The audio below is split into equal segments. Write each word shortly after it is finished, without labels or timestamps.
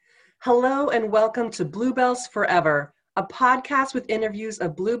Hello and welcome to Bluebells Forever, a podcast with interviews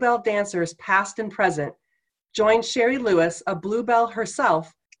of Bluebell dancers past and present. Join Sherry Lewis, a Bluebell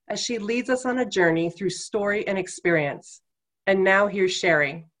herself, as she leads us on a journey through story and experience. And now here's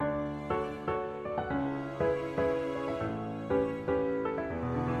Sherry.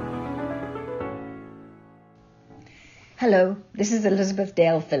 Hello, this is Elizabeth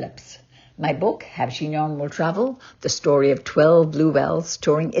Dale Phillips. My book, Have Chignon Will Travel, the story of 12 Bluebells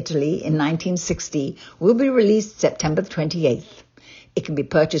touring Italy in 1960, will be released September 28th. It can be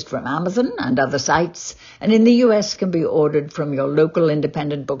purchased from Amazon and other sites, and in the US can be ordered from your local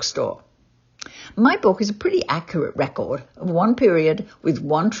independent bookstore. My book is a pretty accurate record of one period with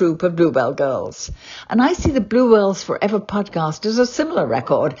one troupe of Bluebell girls. And I see the Bluebells Forever podcast as a similar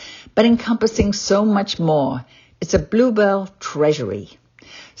record, but encompassing so much more. It's a Bluebell treasury.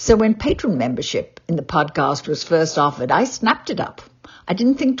 So when patron membership in the podcast was first offered, I snapped it up. I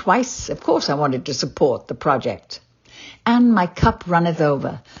didn't think twice. Of course, I wanted to support the project. And my cup runneth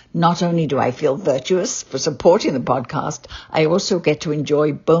over. Not only do I feel virtuous for supporting the podcast, I also get to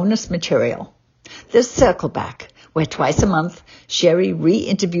enjoy bonus material. There's Circle Back, where twice a month, Sherry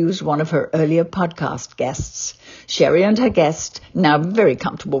re-interviews one of her earlier podcast guests. Sherry and her guest, now very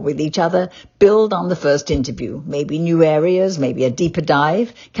comfortable with each other, build on the first interview. Maybe new areas, maybe a deeper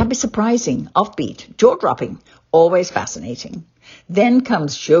dive. Can be surprising, offbeat, jaw-dropping, always fascinating. Then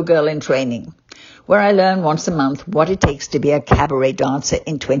comes Showgirl in Training, where I learn once a month what it takes to be a cabaret dancer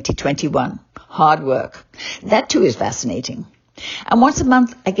in 2021. Hard work. That too is fascinating. And once a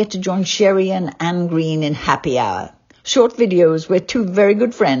month, I get to join Sherry and Anne Green in Happy Hour. Short videos where two very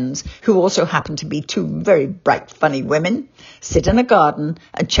good friends, who also happen to be two very bright, funny women, sit in a garden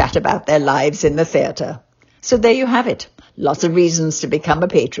and chat about their lives in the theatre. So there you have it. Lots of reasons to become a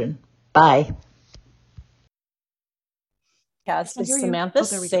patron. Bye. Yes, it's Samantha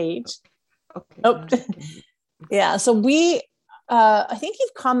Sage. Okay. Oh, yeah. So I think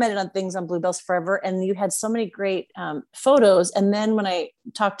you've commented on things on Bluebells Forever, and you had so many great photos. And then when I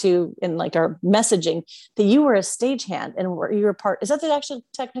talked to you in like our messaging, that you were a stagehand and you were part. Is that the actual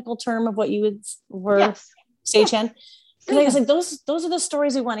technical term of what you were? Yes. Stagehand. Because I was like, those are the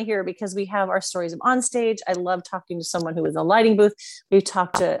stories we want to hear, because we have our stories of on stage. I love talking to someone who was in a lighting booth. We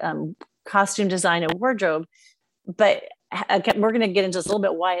talked to costume design and wardrobe, but we're going to get into this a little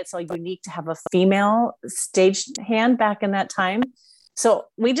bit why it's so unique to have a female stage hand back in that time. So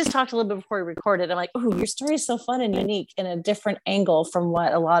we just talked a little bit before we recorded. I'm like, oh, your story is so fun and unique in a different angle from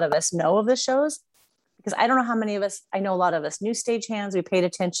what a lot of us know of the shows. Because I don't know how many of us, I know a lot of us new stage hands, we paid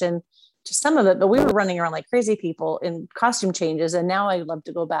attention to some of it, but we were running around like crazy people in costume changes. And now I'd love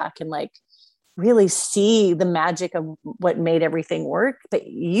to go back and like really see the magic of what made everything work. But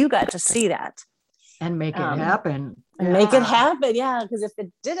you got to see that. And make it happen. Make it happen. Yeah. Because if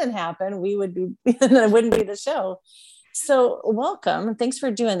it didn't happen, we would be, it wouldn't be the show. So welcome. Thanks for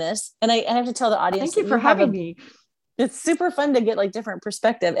doing this. And I have to tell the audience. Thank you for having me. It's super fun to get like different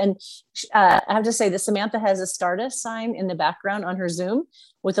perspective. And I have to say that Samantha has a Stardust sign in the background on her Zoom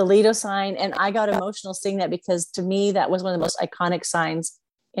with a Lido sign. And I got emotional seeing that, because to me, that was one of the most iconic signs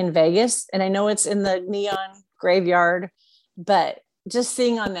in Vegas. And I know it's in the neon graveyard, but just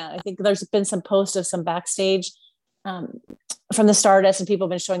seeing on that, I think there's been some posts of some backstage from the Stardust, and people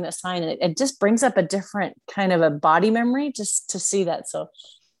have been showing that sign, and it just brings up a different kind of a body memory just to see that. So,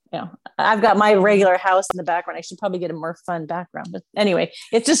 I've got my regular house in the background. I should probably get a more fun background, but anyway,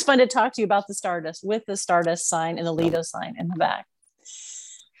 it's just fun to talk to you about the Stardust with the Stardust sign and the Lido sign in the back.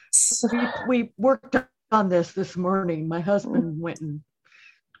 We worked on this morning. My husband went and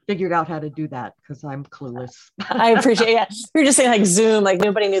figured out how to do that, because I'm clueless. I appreciate it. Yeah. We were just saying like Zoom, like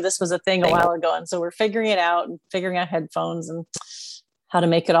nobody knew this was a thing a while ago. And so we're figuring it out and figuring out headphones and how to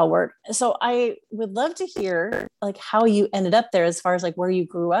make it all work. So I would love to hear like how you ended up there, as far as like where you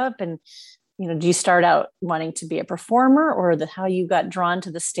grew up, and, do you start out wanting to be a performer, or how you got drawn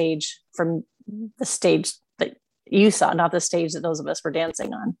to the stage from the stage that you saw, not the stage that those of us were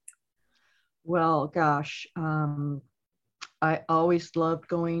dancing on? Well, gosh, I always loved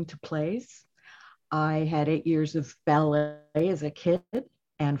going to plays. I had 8 years of ballet as a kid,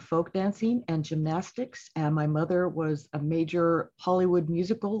 and folk dancing and gymnastics. And my mother was a major Hollywood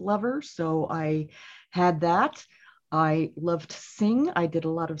musical lover, so I had that. I loved to sing. I did a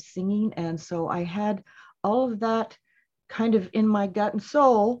lot of singing. And so I had all of that kind of in my gut and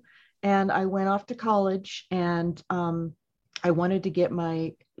soul. And I went off to college, and I wanted to get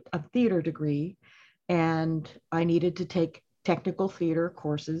a theater degree, and I needed to take technical theater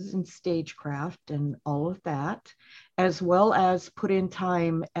courses and stagecraft and all of that, as well as put in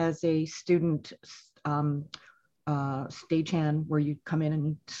time as a student stagehand where you come in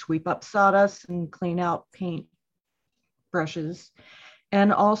and sweep up sawdust and clean out paint brushes.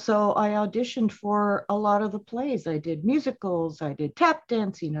 And also I auditioned for a lot of the plays. I did musicals, I did tap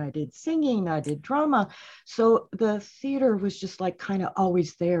dancing, I did singing, I did drama. So the theater was just like kind of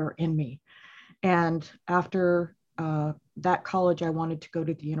always there in me. And after that college, I wanted to go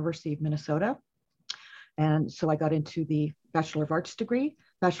to the University of Minnesota. And so I got into the Bachelor of Arts degree,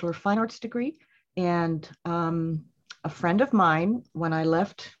 Bachelor of Fine Arts degree. And a friend of mine, when I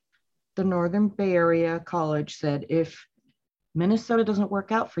left the Northern Bay Area college, said, if Minnesota doesn't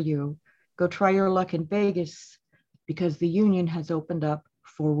work out for you, go try your luck in Vegas, because the union has opened up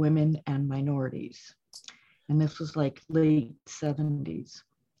for women and minorities. And this was like late 70s.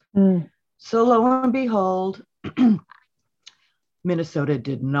 So lo and behold, Minnesota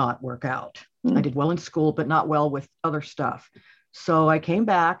did not work out. I did well in school, but not well with other stuff. So I came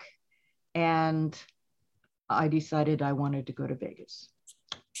back and I decided I wanted to go to Vegas.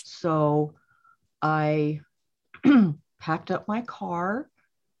 So I packed up my car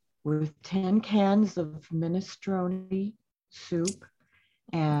with 10 cans of minestrone soup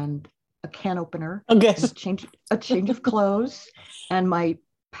and a can opener, okay, a change of clothes, and my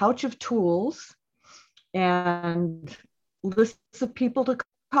pouch of tools, and lists of people to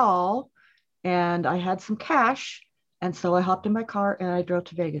call. And I had some cash. And so I hopped in my car and I drove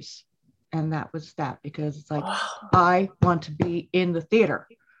to Vegas. And that was that, because it's like, I want to be in the theater.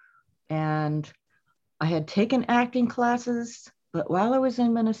 And I had taken acting classes, but while I was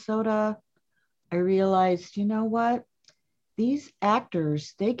in Minnesota, I realized, you know what? These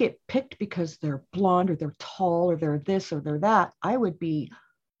actors, they get picked because they're blonde or they're tall or they're this or they're that. I would be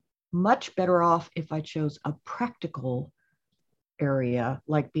much better off if I chose a practical area,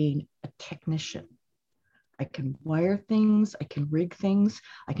 like being a technician. I can wire things, I can rig things,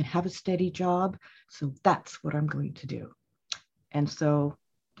 I can have a steady job. So that's what I'm going to do. And so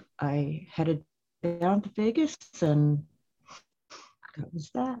I headed down to Vegas, and that was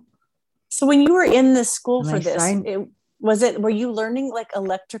that. So when you were in the school And for I this, were you learning like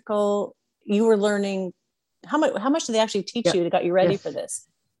electrical? You were learning, how much did they actually teach you to get you ready for this?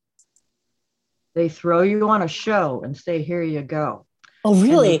 They throw you on a show and say, here you go. Oh,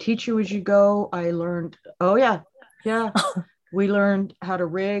 really? And they teach you as you go. I learned, yeah. We learned how to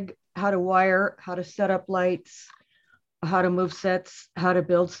rig, how to wire, how to set up lights, how to move sets, how to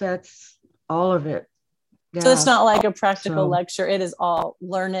build sets, all of it. Yeah. So it's not like a practical lecture. It is all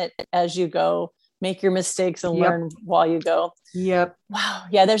learn it as you go, make your mistakes and learn while you go. Yep. Wow.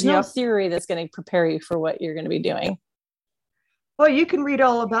 Yeah. There's no theory that's going to prepare you for what you're going to be doing. Well, you can read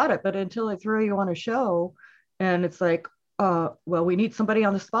all about it, but until they throw you on a show and it's like, well, we need somebody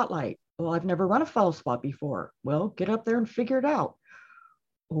on the spotlight. Well, I've never run a follow spot before. Well, get up there and figure it out.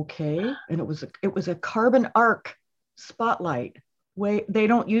 Okay. And it was a carbon arc spotlight. They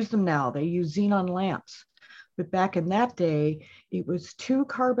don't use them now. They use xenon lamps. But back in that day, it was 2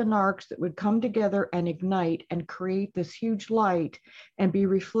 carbon arcs that would come together and ignite and create this huge light and be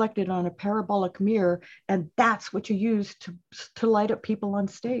reflected on a parabolic mirror. And that's what you use to light up people on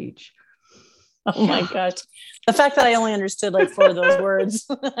stage. Oh my gosh. The fact that I only understood like 4 of those words.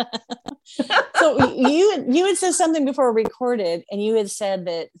 So you had said something before we recorded, and you had said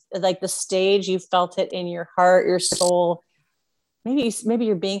that like the stage, you felt it in your heart, your soul. Maybe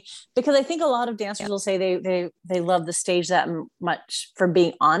you're being, because I think a lot of dancers will say they love the stage that much for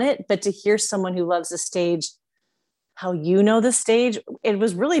being on it, but to hear someone who loves the stage, how you know the stage, it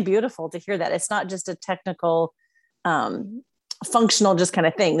was really beautiful to hear that. It's not just a technical, functional just kind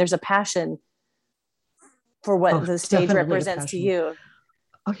of thing. There's a passion for what the stage represents to you.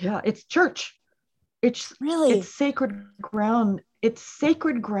 Oh yeah, it's church. It's sacred ground. It's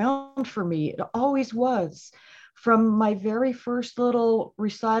sacred ground for me. It always was. From my very first little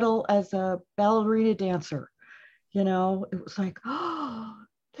recital as a ballerina dancer, it was like, oh,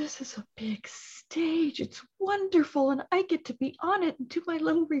 this is a big stage. It's wonderful. And I get to be on it and do my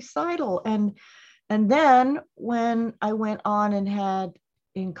little recital. And then when I went on and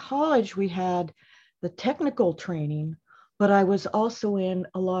in college, we had the technical training, but I was also in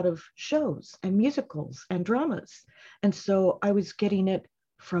a lot of shows and musicals and dramas. And so I was getting it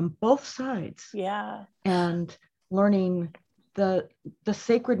from both sides. Yeah. And learning the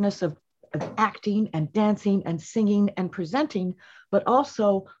sacredness of acting and dancing and singing and presenting, but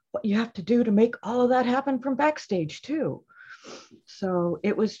also what you have to do to make all of that happen from backstage too. So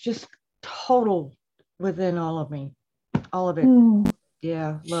it was just total within all of me, all of it.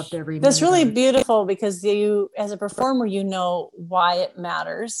 Yeah, loved every That's minute really of it. beautiful because you, as a performer, you know why it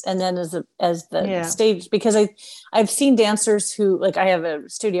matters, and then as the Yeah. stage, because I've seen dancers who, like, I have a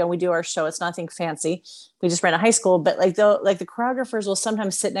studio, we do our show. It's nothing fancy. We just ran a high school, but like the choreographers will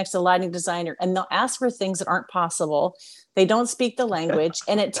sometimes sit next to the lighting designer and they'll ask for things that aren't possible. They don't speak the language,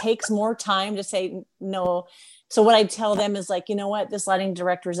 and it takes more time to say no. So what I tell them is like, you know what, this lighting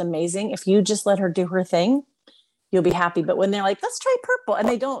director is amazing. If you just let her do her thing, you'll be happy. But when they're like, let's try purple, and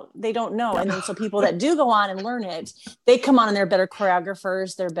they don't know. And then so people that do go on and learn it, they come on and they're better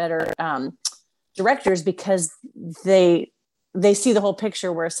choreographers, they're better directors, because they see the whole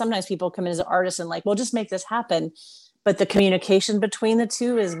picture, where sometimes people come in as an artist and like, well, just make this happen. But the communication between the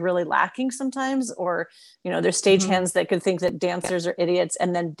two is really lacking sometimes. Or, there's stagehands that could think that dancers are idiots,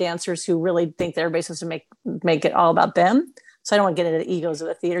 and then dancers who really think that everybody's supposed to make it all about them. So I don't want to get into the egos of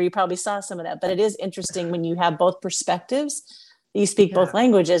the theater. You probably saw some of that, but it is interesting when you have both perspectives, you speak both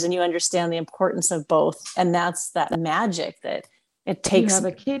languages, and you understand the importance of both. And that's that magic that it takes. You have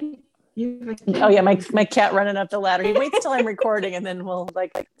a kitty. Oh yeah, my cat running up the ladder. He waits till I'm recording, and then we'll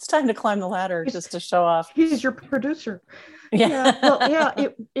like, it's time to climb the ladder just to show off. He's your producer. Yeah. Well, yeah,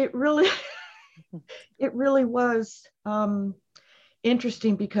 it really it really was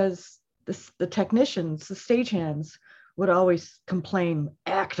interesting, because the technicians, the stagehands, would always complain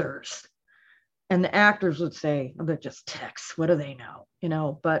actors, and the actors would say, oh, they're just techs, what do they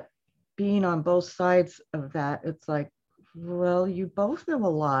know, but being on both sides of that, it's like, well, you both know a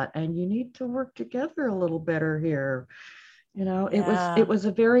lot and you need to work together a little better here. It was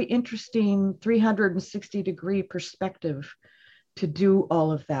a very interesting 360-degree perspective to do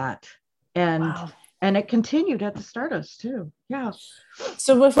all of that. And wow. And it continued at the Stardust too. Yeah.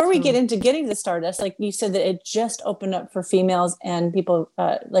 So before we get into getting to Stardust, like you said that it just opened up for females and people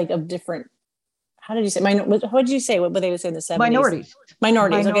like of different, how did you say? What did you say? What they would say in the 70s? Minorities.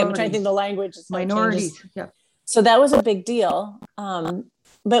 Okay, I'm trying to think the language. Minorities. Yeah. So that was a big deal.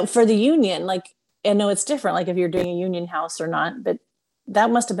 But for the union, like, I know it's different, like if you're doing a union house or not, but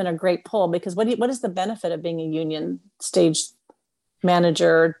that must have been a great pull, because what is the benefit of being a union stage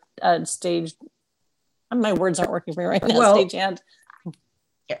manager, stage? My words aren't working for me right now. Well, stagehand.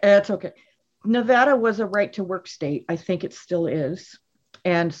 It's okay. Nevada was a right to work state. I think it still is.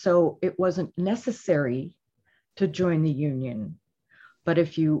 And so it wasn't necessary to join the union. But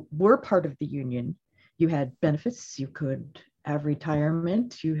if you were part of the union, you had benefits, you could have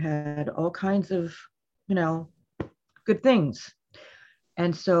retirement, you had all kinds of, good things.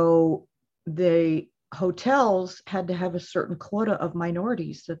 And so the hotels had to have a certain quota of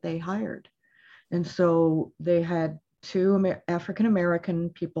minorities that they hired. And so they had 2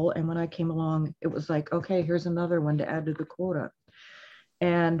 African-American people. And when I came along, it was like, okay, here's another one to add to the quota.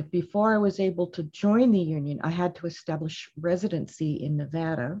 And before I was able to join the union, I had to establish residency in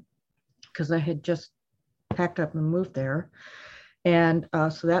Nevada, because I had just packed up and moved there. And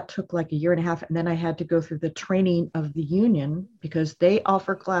so that took like 1.5 years. And then I had to go through the training of the union, because they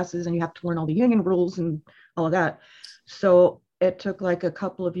offer classes and you have to learn all the union rules and all of that. So it took like a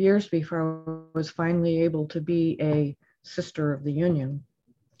couple of years before I was finally able to be a sister of the union.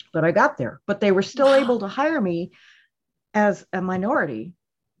 But I got there. But they were still able to hire me as a minority,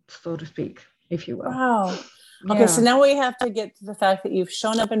 so to speak, if you will. Wow. Okay, so now we have to get to the fact that you've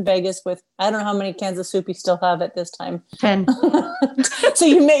shown up in Vegas with, I don't know how many cans of soup you still have at this time. 10. So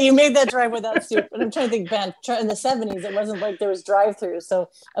you made that drive without soup. And I'm trying to think, man, in the 70s, it wasn't like there was drive-through. So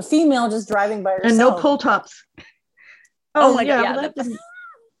a female just driving by herself. And no pull tops. Oh my God. Yeah,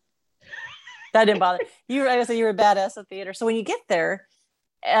 that didn't bother you. I say you were a badass at theater. So when you get there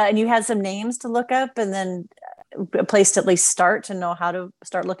and you had some names to look up, and then a place to at least start to know how to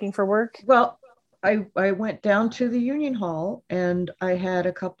start looking for work. Well, I went down to the Union Hall and I had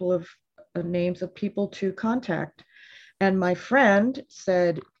a couple of names of people to contact. And my friend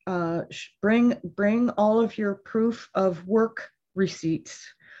said, bring all of your proof of work receipts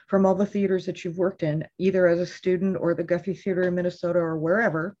from all the theaters that you've worked in, either as a student or the Guthrie Theater in Minnesota or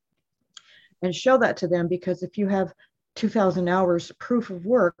wherever, and show that to them, because if you have 2,000 hours proof of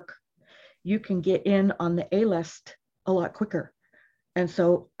work, you can get in on the A-list a lot quicker. And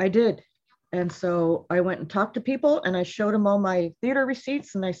so I did. And so I went and talked to people and I showed them all my theater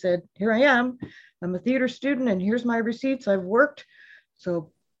receipts. And I said, here I am. I'm a theater student and here's my receipts. I've worked.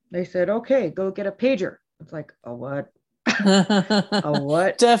 So they said, okay, go get a pager. It's like, a what? A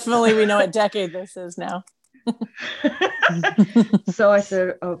what? Definitely, we know what decade this is now. So I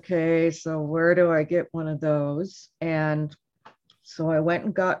said, okay, so where do I get one of those? And so I went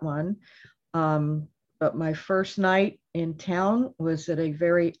and got one. But my first night in town was at a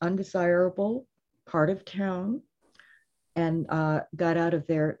very undesirable part of town. and got out of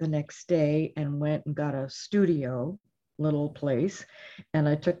there the next day and went and got a studio little place. And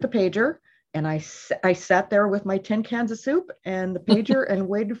I took the pager and I sat there with my tin cans of soup and the pager and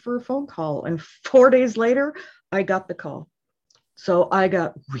waited for a phone call. And 4 days later, I got the call. So I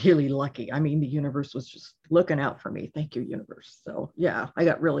got really lucky. I mean, the universe was just looking out for me. Thank you, universe. So yeah, I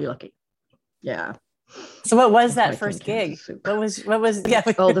got really lucky. Yeah. So what was that first gig? What was, yeah.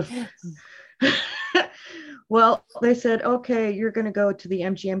 Oh, well, they said, okay, you're going to go to the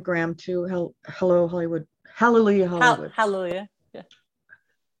MGM Graham to Hello Hollywood. Hallelujah Hollywood. Hallelujah. Yeah.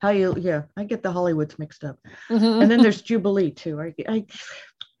 Yeah, I get the Hollywoods mixed up. And then there's Jubilee too.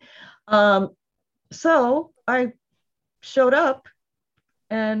 So I showed up,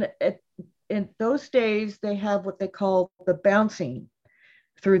 and in those days they have what they call the bouncing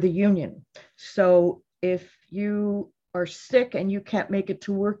through the union. So if you are sick and you can't make it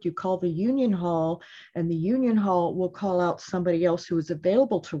to work, you call the union hall, and the union hall will call out somebody else who is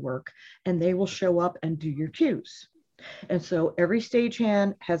available to work, and they will show up and do your cues. And so every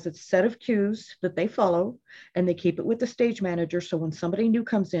stagehand has a set of cues that they follow, and they keep it with the stage manager. So when somebody new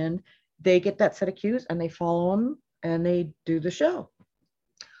comes in, they get that set of cues and they follow them and they do the show.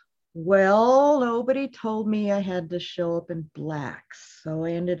 Well, nobody told me I had to show up in black. So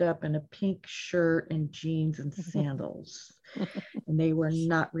I ended up in a pink shirt and jeans and sandals. And they were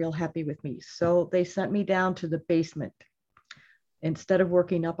not real happy with me. So they sent me down to the basement. Instead of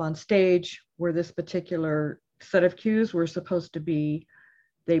working up on stage where this particular set of cues were supposed to be,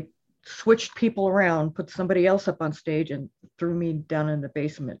 they switched people around, put somebody else up on stage and threw me down in the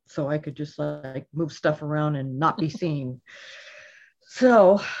basement so I could just like move stuff around and not be seen.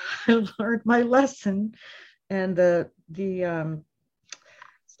 So I learned my lesson, and the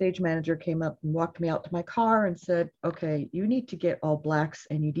stage manager came up and walked me out to my car and said, okay, you need to get all blacks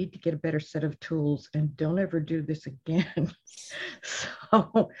and you need to get a better set of tools and don't ever do this again.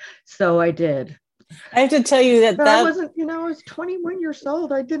 So I did. I have to tell you that I wasn't, I was 21 years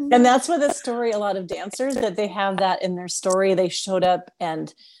old. I didn't know. And that's what the story, a lot of dancers, that they have that in their story. They showed up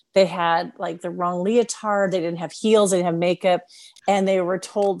and they had like the wrong leotard. They didn't have heels. They didn't have makeup. And they were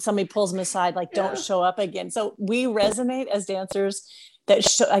told, somebody pulls them aside, like, don't show up again. So we resonate as dancers that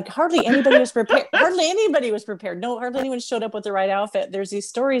like hardly anybody was prepared. Hardly anybody was prepared. No, hardly anyone showed up with the right outfit. There's these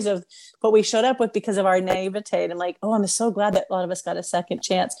stories of what we showed up with because of our naivete. And I'm like, oh, I'm so glad that a lot of us got a second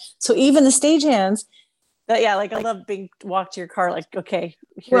chance. So even the stagehands, yeah, like I love being walked to your car, like, okay,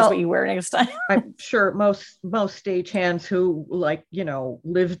 here's what you wear next time. I'm sure most stagehands who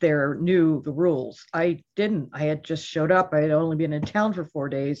lived there knew the rules. I didn't. I had just showed up. I had only been in town for 4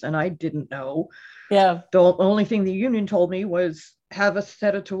 days and I didn't know. Yeah. The only thing the union told me was have a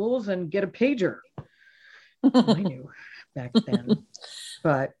set of tools and get a pager. I knew back then.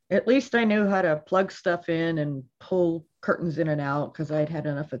 But at least I knew how to plug stuff in and pull curtains in and out because I'd had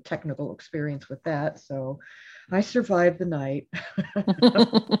enough of technical experience with that. So I survived the night.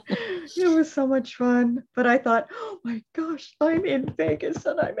 It was so much fun. But I thought, oh my gosh, I'm in Vegas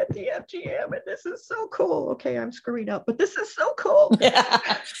and I'm at the MGM and this is so cool. Okay, I'm screwing up, but this is so cool.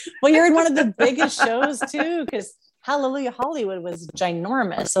 Yeah. Well, you're in one of the biggest shows too, because Hallelujah Hollywood was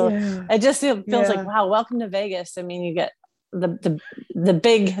ginormous. So it just feels like, wow, welcome to Vegas. I mean, you get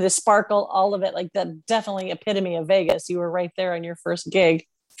the sparkle, all of it, like that definitely epitome of Vegas. You were right there on your first gig.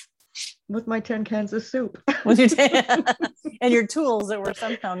 With my 10 cans of soup. With your and your tools that were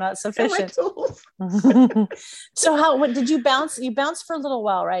somehow not sufficient. So what did you bounce? You bounced for a little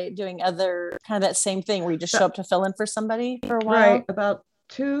while, right? Doing other kind of that same thing where you just show up to fill in for somebody for a while? Right, about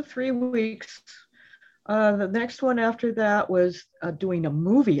 2-3 weeks. The next one after that was doing a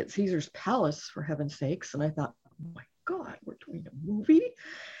movie at Caesar's Palace, for heaven's sakes. And I thought, oh my God, we're doing a movie.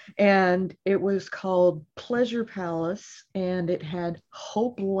 And it was called Pleasure Palace, and it had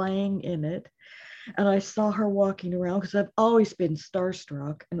Hope Lang in it. And I saw her walking around because I've always been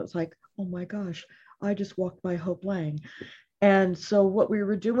starstruck. And it was like, oh my gosh, I just walked by Hope Lang. And so what we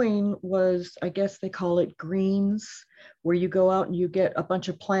were doing was, I guess they call it greens, where you go out and you get a bunch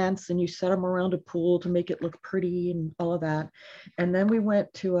of plants and you set them around a pool to make it look pretty and all of that. And then we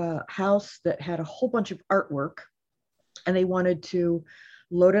went to a house that had a whole bunch of artwork, and they wanted to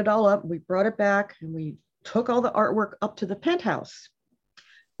load it all up. We brought it back and we took all the artwork up to the penthouse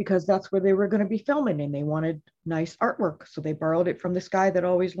because that's where they were going to be filming, and they wanted nice artwork. So they borrowed it from this guy that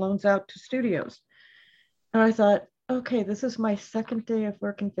always loans out to studios. And I thought, okay, this is my second day of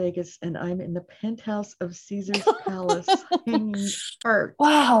work in Vegas, and I'm in the penthouse of Caesar's Palace hanging art.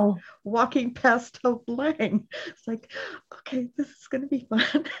 Wow. Walking past Hope Lang. It's like, okay, this is going to be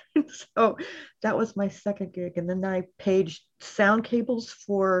fun. So that was my second gig. And then I paged sound cables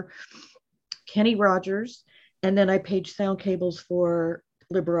for Kenny Rogers And then I paged sound cables for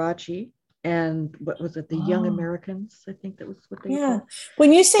Liberace and what was it, the Young Oh, Americans, I think that was what they were yeah. called.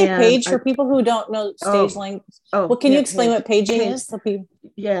 When you say And page, for people who don't know stage oh, language, oh well, can you yeah, explain what paging page, is? So people,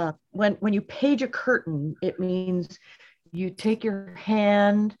 yeah. When you page a curtain, it means you take your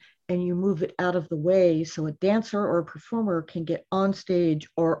hand and you move it out of the way so a dancer or a performer can get on stage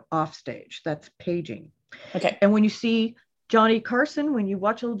or off stage. That's paging. okay. And when you see Johnny Carson, when you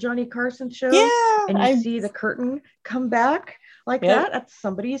watch a Johnny Carson Yeah, show and you I, see the curtain come back like yep. that, that's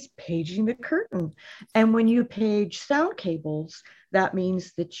somebody is paging the curtain. And when you page sound cables, that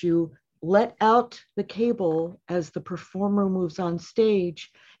means that you let out the cable as the performer moves on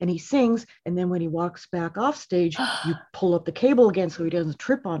stage and he sings. And then when he walks back off stage, you pull up the cable again so he doesn't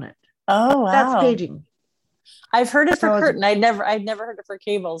trip on it. Oh, That's wow. paging. I've heard it for So curtain. I'd never heard it for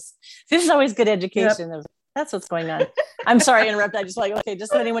cables. This is always good yep. education. That's what's going on. I'm sorry to interrupt. I just like, okay,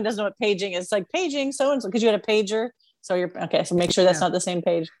 just so anyone doesn't know what paging is, like paging so-and-so, because you had a pager. So you're okay. So make sure that's not the same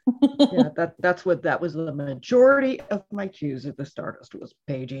page. Yeah, that was the majority of my cues at the Stardust was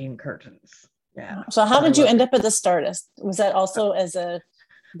paging curtains. Yeah. So how did you end up at the Stardust? Was that also as a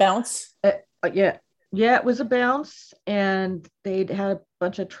bounce? Yeah. Yeah, it was a bounce, and they'd had a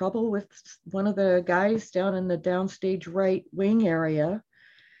bunch of trouble with one of the guys down in the downstage right wing area,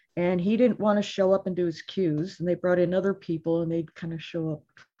 and he didn't want to show up and do his cues, and they brought in other people, and they'd kind of show up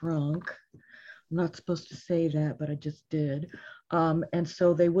drunk. I'm not supposed to say that, but I just did. And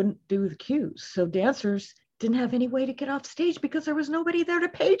so they wouldn't do the cues. So dancers didn't have any way to get off stage because there was nobody there to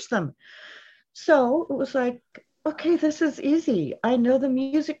page them. So it was like, okay, this is easy. I know the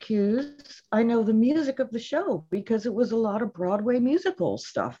music cues. I know the music of the show because it was a lot of Broadway musical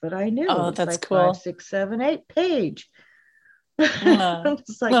stuff that I knew. Oh, it's that's like cool. 5, 6, 7, 8 page.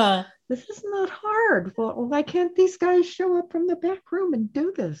 It's like, this is not hard. Well, why can't these guys show up from the back room and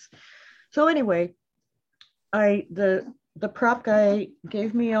do this? So anyway, the prop guy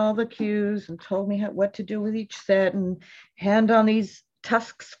gave me all the cues and told me what to do with each set and hand on these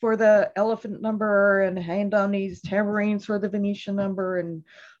tusks for the elephant number and hand on these tambourines for the Venetian number and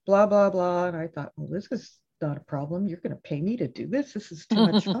blah, blah, blah. And I thought, well, this is not a problem. You're going to pay me to do this. This is too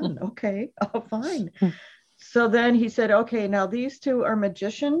much fun. Okay, oh, fine. So then he said, okay, now these two are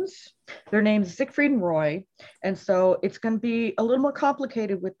magicians. Their names Siegfried and Roy. And so it's going to be a little more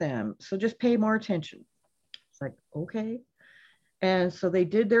complicated with them. So just pay more attention. It's like, okay. And so they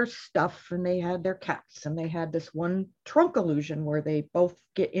did their stuff and they had their cats and they had this one trunk illusion where they both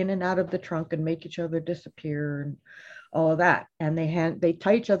get in and out of the trunk and make each other disappear and all of that. And they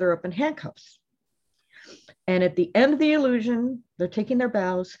tie each other up in handcuffs. And at the end of the illusion, they're taking their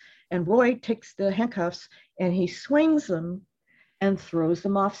bows and Roy takes the handcuffs and he swings them and throws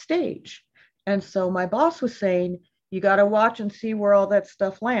them off stage. And so my boss was saying, you got to watch and see where all that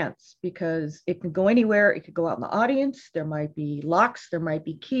stuff lands because it can go anywhere. It could go out in the audience. There might be locks. There might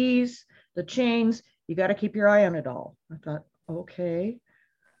be keys, the chains. You got to keep your eye on it all. I thought, okay,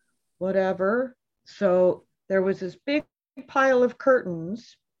 whatever. So there was this big pile of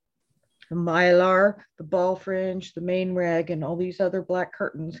curtains, the mylar, the ball fringe, the main rag, and all these other black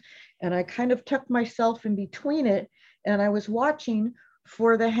curtains. And I kind of tucked myself in between it and I was watching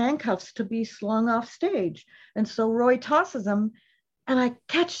for the handcuffs to be slung off stage. And so Roy tosses them and I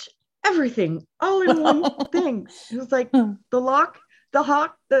catch everything all in one thing. It was like the lock, the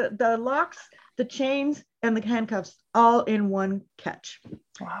hawk, the locks, the chains, and the handcuffs all in one catch.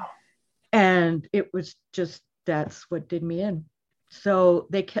 Wow. And it was just, that's what did me in. So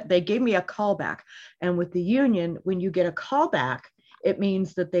they gave me a callback. And with the union, when you get a callback, it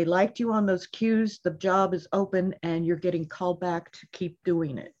means that they liked you on those cues, the job is open, and you're getting called back to keep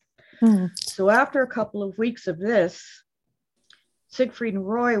doing it. So after a couple of weeks of this, Siegfried and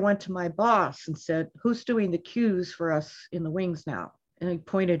Roy went to my boss and said, who's doing the cues for us in the wings now? And he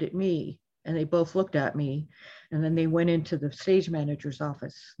pointed at me, and they both looked at me. And then they went into the stage manager's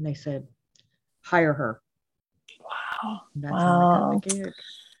office, and they said, hire her. Wow. And that's how I got the gig.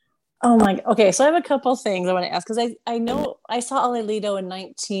 Oh my, okay. So I have a couple things I want to ask because I know I saw Ale Lido in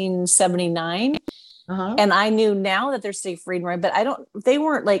 1979 and I knew now that they're Siegfried and Roy, but they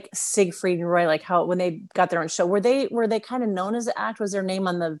weren't like Siegfried and Roy, like how, when they got their own show, were they kind of known as an act? Was their name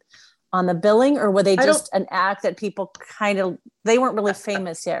on the billing or were they just an act that people they weren't really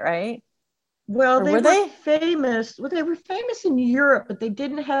famous yet, right? Well, they were famous. Well, they were famous in Europe, but they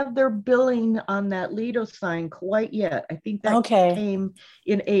didn't have their billing on that Lido sign quite yet. I think that came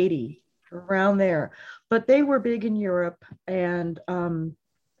in 80, around there. But they were big in Europe, and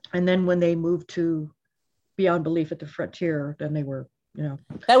then when they moved to Beyond Belief at the Frontier, then they were,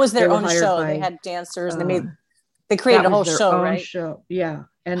 that was their own show. They had dancers. They created a whole show, right? Show, yeah,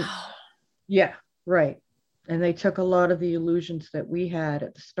 and yeah, right. And they took a lot of the illusions that we had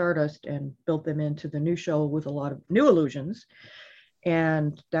at the Stardust and built them into the new show with a lot of new illusions.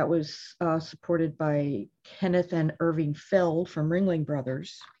 And that was supported by Kenneth and Irving Feld from Ringling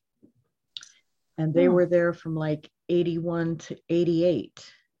Brothers. And they were there from like 81 to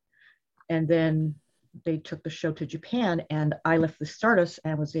 88. And then they took the show to Japan, and I left the Stardust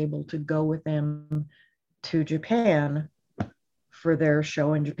and was able to go with them to Japan for their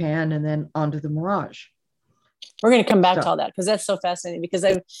show in Japan, and then onto the Mirage. We're going to come back to all that because that's so fascinating. Because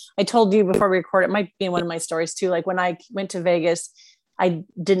I told you before we record, it might be in one of my stories too. Like when I went to Vegas, I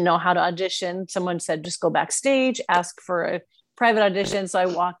didn't know how to audition. Someone said, just go backstage, ask for a private audition. So I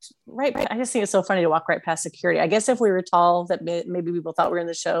walked right. I just think it's so funny to walk right past security. I guess if we were tall, that maybe people thought we were in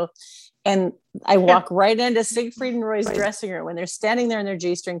the show. And I walk right into Siegfried and Roy's dressing room when they're standing there in their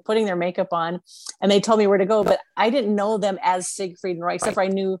G-string, putting their makeup on, and they told me where to go. But I didn't know them as Siegfried and Roy, except for I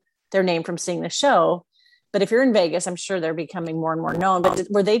knew their name from seeing the show. But if you're in Vegas, I'm sure they're becoming more and more known. But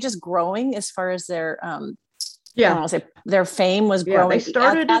were they just growing as far as their their fame was growing? They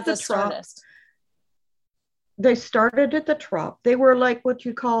started at the Trop. They started at the Trop. They were like what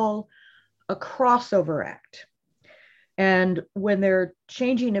you call a crossover act. And when they're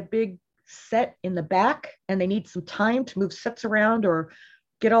changing a big set in the back and they need some time to move sets around or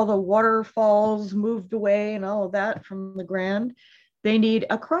get all the waterfalls moved away and all of that from the Grand, they need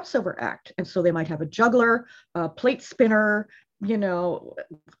a crossover act. And so they might have a juggler, a plate spinner,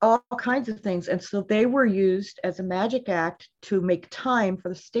 all kinds of things. And so they were used as a magic act to make time for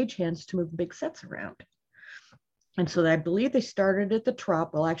the stagehands to move big sets around. And so I believe they started at the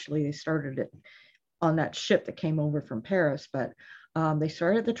Trop. Well, actually, they started it on that ship that came over from Paris, but they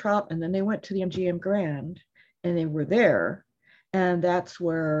started at the Trop, and then they went to the MGM Grand, and they were there. And that's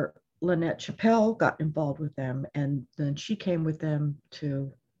where Lynette Chappelle got involved with them. And then she came with them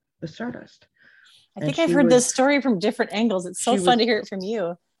to the Stardust. I think I've heard this story from different angles. It's so fun to hear it from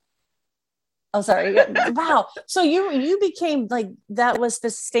you. Oh, sorry. Wow. So you became like, that was the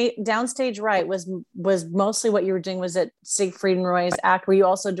downstage, right? Was mostly what you were doing. Was it Siegfried and Roy's act? Were you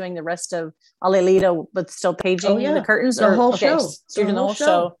also doing the rest of Alelita, but still paging the curtains? The whole show. So you're doing the whole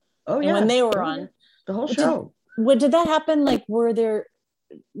show. Oh, yeah. And when they were on. The whole show. Did that happen? Like, were the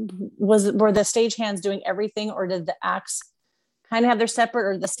stagehands doing everything, or did the acts kind of have their separate,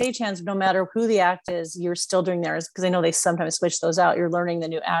 or the stagehands, no matter who the act is, you're still doing theirs? Because I know they sometimes switch those out. You're learning the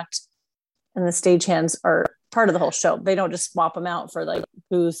new act, and the stagehands are part of the whole show. They don't just swap them out for like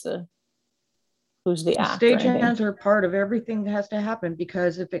who's the act. Stagehands are part of everything that has to happen,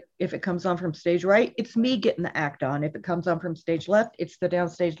 because if it comes on from stage right, it's me getting the act on. If it comes on from stage left, it's the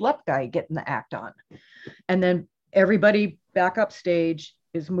downstage left guy getting the act on. And then everybody back up stage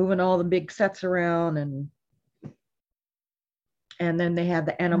is moving all the big sets around, and then they had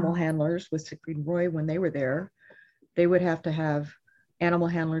the animal handlers with Siegfried and Roy. When they were there, they would have to have animal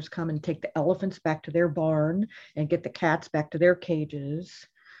handlers come and take the elephants back to their barn and get the cats back to their cages.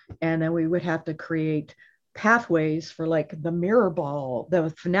 And then we would have to create pathways for like the mirror ball,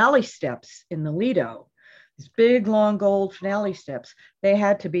 the finale steps in the Lido. These big, long gold finale steps, they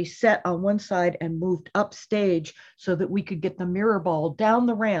had to be set on one side and moved up stage so that we could get the mirror ball down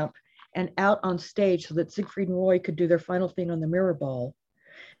the ramp and out on stage so that Siegfried and Roy could do their final thing on the mirror ball.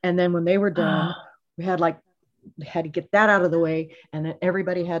 And then when they were done, we had to get that out of the way, and then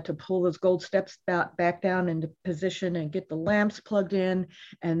everybody had to pull those gold steps back down into position and get the lamps plugged in,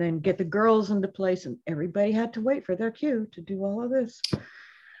 and then get the girls into place, and everybody had to wait for their cue to do all of this.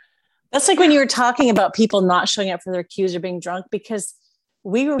 That's like when you were talking about people not showing up for their cues or being drunk, because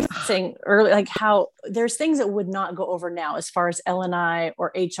we were saying earlier, like how there's things that would not go over now as far as L&I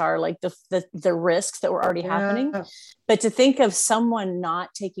or HR, like the risks that were already happening. But to think of someone not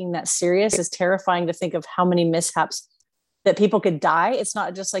taking that serious is terrifying. To think of how many mishaps that people could die. It's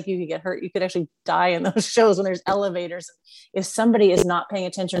not just like you could get hurt. You could actually die in those shows when there's elevators. If somebody is not paying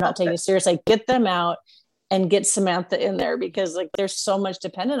attention, not taking it serious, like get them out and get Samantha in there, because like there's so much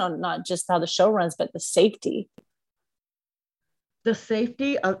dependent on not just how the show runs, but the safety. The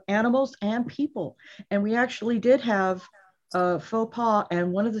safety of animals and people. And we actually did have a faux pas,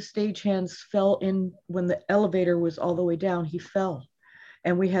 and one of the stagehands fell in when the elevator was all the way down. He fell,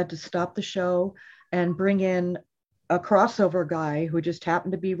 and we had to stop the show and bring in a crossover guy who just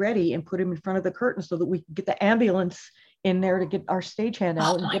happened to be ready and put him in front of the curtain so that we could get the ambulance in there to get our stagehand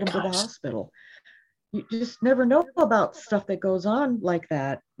out and get him to the hospital. You just never know about stuff that goes on like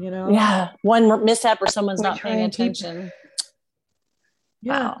that, Yeah, one mishap or someone's not paying attention.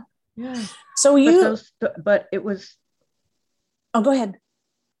 Yeah. Wow. Yeah. So but it was. Oh, go ahead.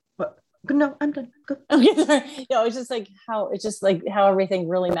 No, I'm done. Go. Okay, sorry. No, it's just like how everything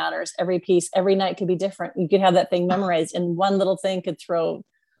really matters. Every piece, every night could be different. You could have that thing memorized, and one little thing could throw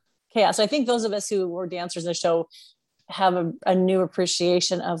chaos. So I think those of us who were dancers in the show have a new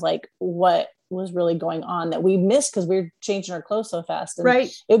appreciation of like what was really going on that we missed because we were changing our clothes so fast. And Right.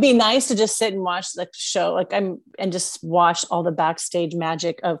 it would be nice to just sit and watch the show, and just watch all the backstage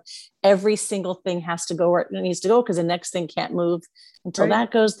magic of every single thing has to go where it needs to go because the next thing can't move until Right.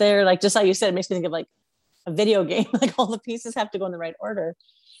 that goes there. Like just like you said, it makes me think of like a video game. Like all the pieces have to go in the right order.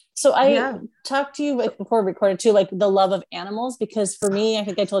 So I talked to you before we recorded too, like the love of animals, because for me, I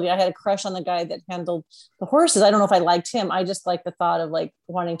think I told you I had a crush on the guy that handled the horses. I don't know if I liked him. I just liked the thought of like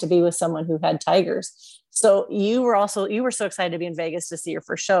wanting to be with someone who had tigers. So you were so excited to be in Vegas to see your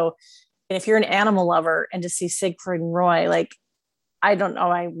first show. And if you're an animal lover and to see Siegfried and Roy, like, I don't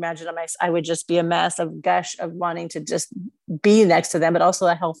know, I imagine I would just be a mess of gush of wanting to just be next to them, but also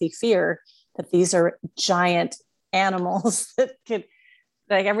a healthy fear that these are giant animals that could,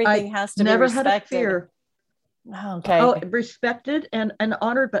 like everything has to never be respected. had a fear. Oh, okay. Oh, respected and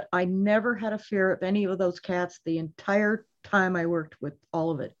honored, but I never had a fear of any of those cats the entire time I worked with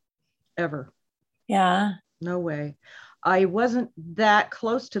all of it, ever. Yeah. No way. I wasn't that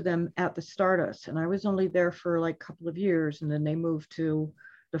close to them at the Stardust, and I was only there for like a couple of years, and then they moved to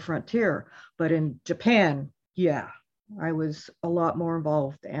the Frontier. But in Japan, yeah, I was a lot more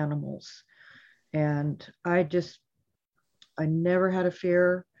involved with animals, and I never had a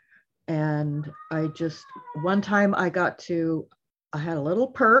fear. And one time I had a little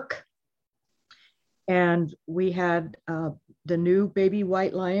perk, and we had the new baby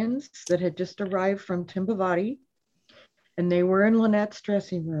white lions that had just arrived from Timbavati, and they were in Lynette's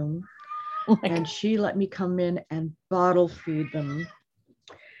dressing room. And she let me come in and bottle feed them.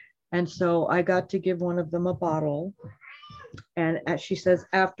 And so I got to give one of them a bottle. And as she says,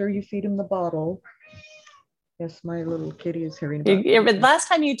 after you feed him the bottle, yes, my little kitty is hearing about Yeah, but last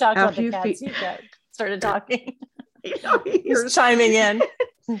time you talked about After the you cats, feed- you started talking. You're He's chiming in.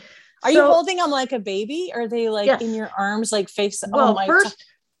 Are you So- holding them like a baby? Or are they like Yes. in your arms, like face? Well, oh my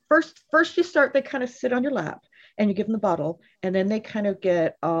first you start, they kind of sit on your lap and you give them the bottle, and then they kind of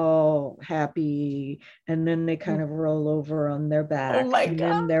get all happy, and then they kind of roll over on their back. Oh my and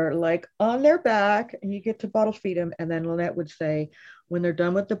God. then they're like on their back, and you get to bottle feed them. And then Lynette would say, when they're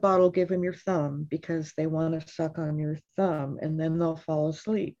done with the bottle, give them your thumb, because they want to suck on your thumb, and then they'll fall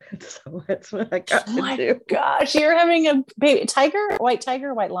asleep. So that's what I got Oh to my do. gosh, you're having a baby tiger, white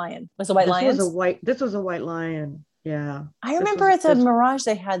lion. Was it white lions? This was a white lion. Yeah. I remember at the Mirage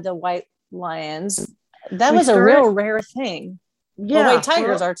they had the white lions. That was a started- real rare thing. Yeah. Well, white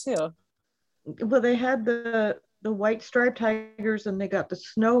tigers are too. Well, they had the white striped tigers, and they got the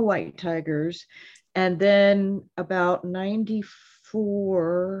snow white tigers. And then about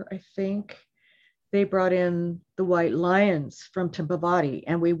 94, I think, they brought in the white lions from Timbavati.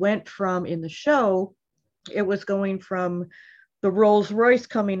 And we went from, in the show, it was going from the Rolls Royce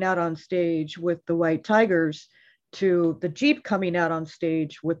coming out on stage with the white tigers to the Jeep coming out on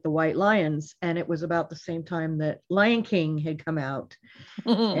stage with the white lions. And it was about the same time that Lion King had come out.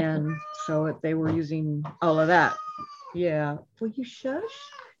 And so they were using all of that. Yeah. Will you shush?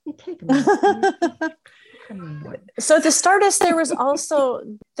 You take a minute. So at the Stardust, there was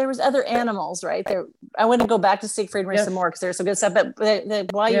other animals, right? There, I want to go back to Siegfried and Roy some more because there's some good stuff. But when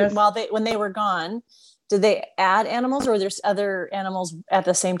they were gone, did they add animals, or were there other animals at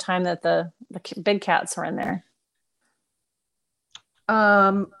the same time that the big cats were in there?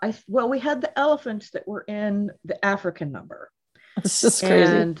 We had the elephants that were in the African number. It's just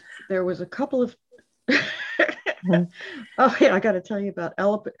crazy. And there was a couple of oh yeah, I got to tell you about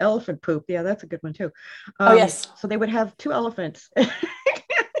elephant poop. Yeah, that's a good one too. Oh yes. So they would have two elephants,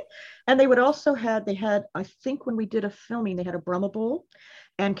 and they had, I think when we did a filming, they had a Brahma bull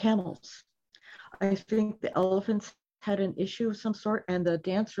and camels. I think the elephants had an issue of some sort, and the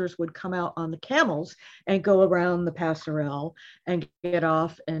dancers would come out on the camels and go around the passerelle and get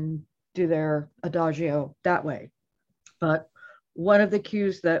off and do their adagio that way. But one of the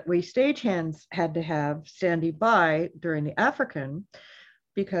cues that we stagehands had to have standing by during the African,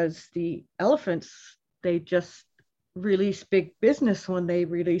 because the elephants, they just release big business when they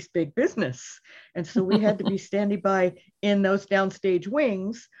release big business. And so we had to be standing by in those downstage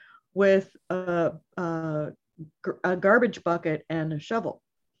wings with a garbage bucket and a shovel.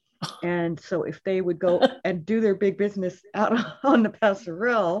 And so if they would go and do their big business out on the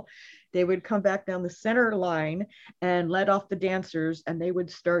passerelle, they would come back down the center line and let off the dancers, and they would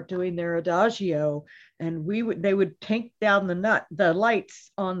start doing their adagio, and they would tank down the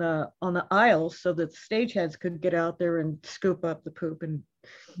lights on the aisles so that the stageheads could get out there and scoop up the poop and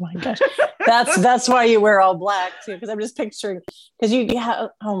Oh my gosh. That's why you wear all black too. Cause I'm just picturing, cause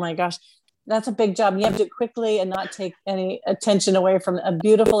oh my gosh, that's a big job. You have to do it quickly and not take any attention away from a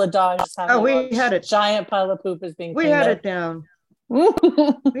beautiful dog. Just having we had it. Giant pile of poop is being We had it down.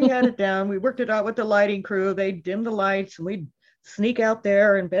 We had it down. We worked it out with the lighting crew. They dimmed the lights and we'd sneak out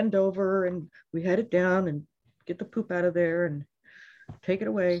there and bend over and we had it down and get the poop out of there and take it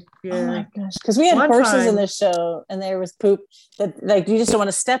away. Yeah. Oh my gosh. Because we had horses in the show and there was poop that like you just don't want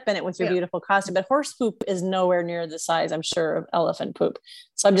to step in it with your beautiful costume. But horse poop is nowhere near the size, I'm sure, of elephant poop.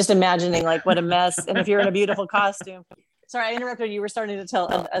 So I'm just imagining like what a mess. And if you're in a beautiful costume. Sorry, I interrupted you. You were starting to tell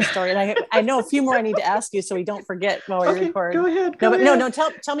a story. And I know a few more I need to ask you so we don't forget while we record. Go ahead. No,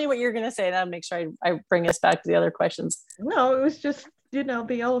 tell me what you're going to say. And I'll make sure I bring us back to the other questions. No, it was just,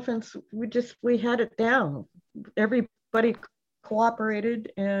 the elephants, we had it down. Everybody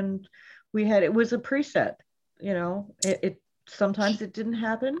cooperated and it was a preset, it sometimes it didn't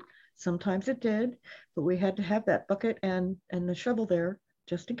happen, sometimes it did, but we had to have that bucket and the shovel there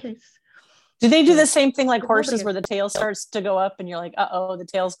just in case. Do they do the same thing like horses where the tail starts to go up and you're like, uh-oh, the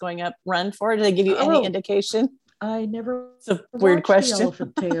tail's going up, run for it? Do they give you any indication? I never. It's a weird question.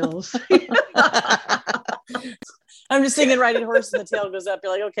 Elephant tails. I'm just thinking riding horse and the tail goes up.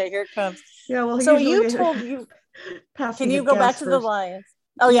 You're like, okay, here it comes. Yeah, well, so you told you. Can you go back to the lions?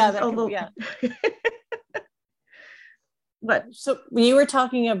 Oh yeah, yeah. What? So you were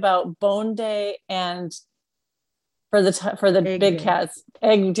talking about Bone Day and for the big day. cats.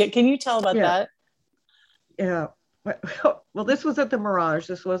 Egg day. Can you tell about that? Yeah. Well, this was at the Mirage.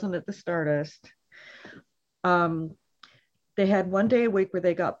 This wasn't at the Stardust. They had one day a week where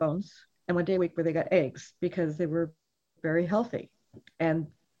they got bones and one day a week where they got eggs because they were very healthy. And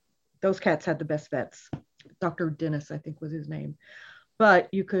those cats had the best vets. Dr. Dennis, I think was his name. But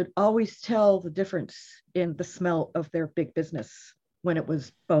you could always tell the difference in the smell of their big business when it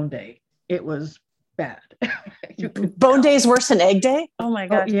was Bone Day. It was bad. Bone Day is worse than Egg Day? Oh my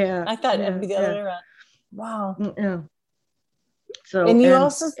gosh. Oh, yeah. I thought it'd be the other way around. Wow. Yeah. So, and you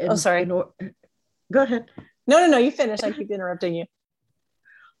also, sorry. Go ahead. No, you finish. I keep interrupting you.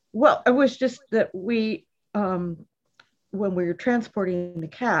 Well, it was just that we, when we were transporting the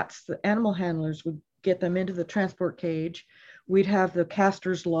cats, the animal handlers would get them into the transport cage. We'd have the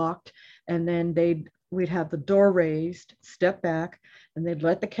casters locked, and then we'd have the door raised, step back, and they'd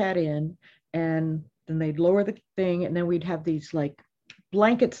let the cat in, and then they'd lower the thing, and then we'd have these like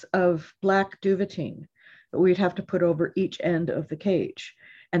blankets of black duvetine that we'd have to put over each end of the cage,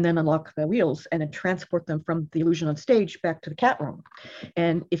 and then unlock the wheels and then transport them from the illusion on stage back to the cat room.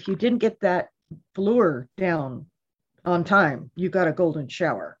 And if you didn't get that velour down on time, you got a golden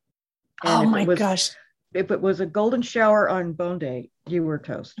shower. And oh my gosh. If it was a golden shower on Bone Day, you were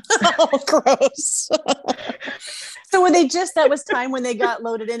toast. Oh, gross. So were that was time when they got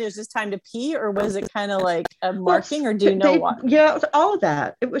loaded in, it was just time to pee, or was it kind of like a marking, or do you know what? Yeah, it was all of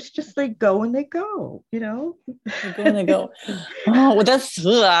that. It was just they go and they go, They go and they go. Oh, well, that's...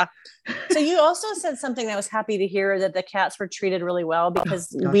 Ugh. So you also said something that I was happy to hear, that the cats were treated really well,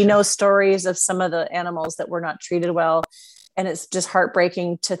 because we know stories of some of the animals that were not treated well. And it's just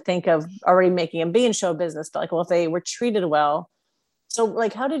heartbreaking to think of already making them be in show business, but like, well, if they were treated well. So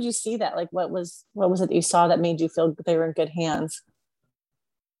like, how did you see that? Like, what was it that you saw that made you feel they were in good hands?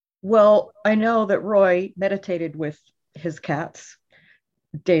 Well, I know that Roy meditated with his cats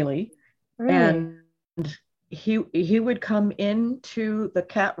daily. Really? And he would come into the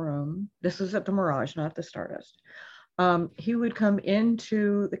cat room. This was at the Mirage, not the Stardust. He would come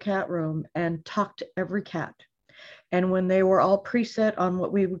into the cat room and talk to every cat. And when they were all preset on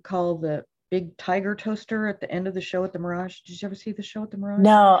what we would call the big tiger toaster at the end of the show at the Mirage. Did you ever see the show at the Mirage?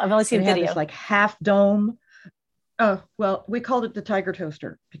 No, I've only seen video. This like half dome. Oh, well, we called it the tiger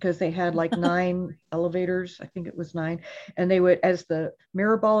toaster because they had like 9 elevators. I think it was 9. And they would, as the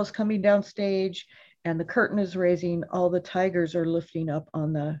mirror ball is coming down stage and the curtain is raising, all the tigers are lifting up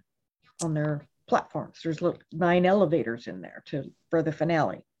on their platforms. There's 9 elevators in there for the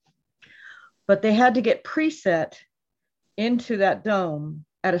finale. But they had to get preset into that dome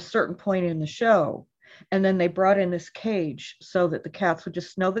at a certain point in the show. And then they brought in this cage so that the cats would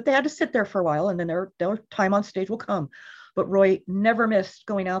just know that they had to sit there for a while and then their time on stage will come. But Roy never missed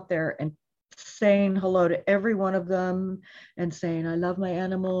going out there and saying hello to every one of them and saying, I love my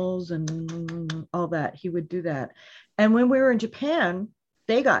animals and all that. He would do that. And when we were in Japan,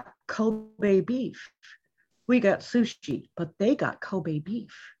 they got Kobe beef. We got sushi, but they got Kobe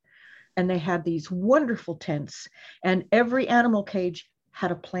beef. And they had these wonderful tents, and every animal cage had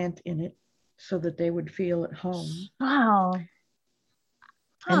a plant in it so that they would feel at home. Wow.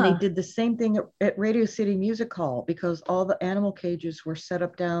 And they did the same thing at Radio City Music Hall, because all the animal cages were set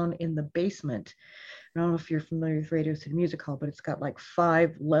up down in the basement. I don't know if you're familiar with Radio City Music Hall, but it's got like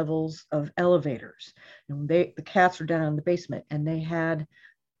 5 levels of elevators. And the cats are down in the basement, and they had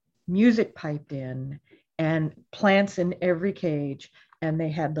music piped in and plants in every cage. And they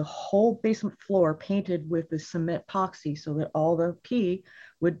had the whole basement floor painted with the cement epoxy so that all the pee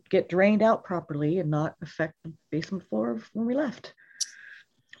would get drained out properly and not affect the basement floor when we left.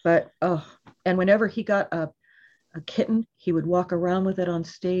 But, and whenever he got a kitten, he would walk around with it on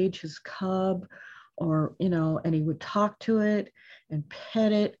stage, his cub, or, and he would talk to it and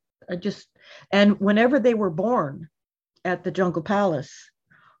pet it. And whenever they were born at the Jungle Palace,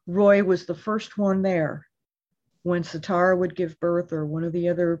 Roy was the first one there. When Satara would give birth, or one of the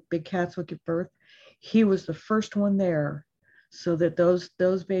other big cats would give birth, he was the first one there, so that those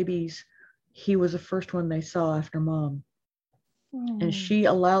babies, he was the first one they saw after mom. And she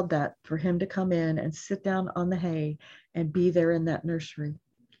allowed that for him to come in and sit down on the hay and be there in that nursery.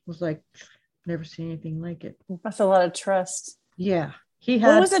 It was like, never seen anything like it. That's a lot of trust. Yeah.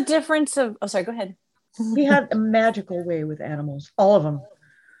 What was the difference of, sorry, go ahead. He had a magical way with animals, all of them.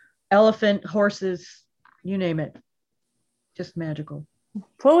 Elephant, horses, you name it. Just magical.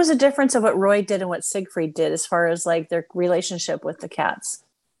 What was the difference of what Roy did and what Siegfried did as far as like their relationship with the cats?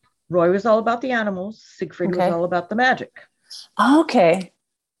 Roy was all about the animals. Siegfried was all about the magic. Okay.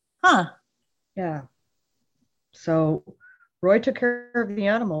 Huh. Yeah. So Roy took care of the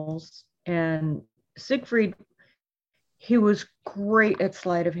animals, and Siegfried, he was great at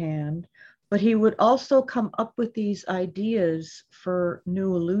sleight of hand, but he would also come up with these ideas for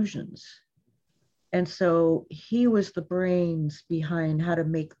new illusions. And so he was the brains behind how to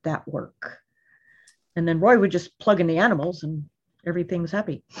make that work. And then Roy would just plug in the animals and everything's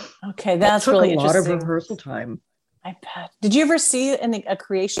happy. Okay, that's really interesting. It took a lot of rehearsal time. I bet. Did you ever see a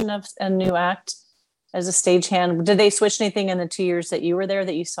creation of a new act as a stagehand? Did they switch anything in the 2 years that you were there,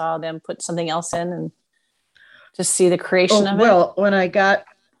 that you saw them put something else in and just see the creation of it? Well, when I got,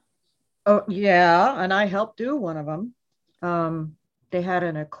 and I helped do one of them. They had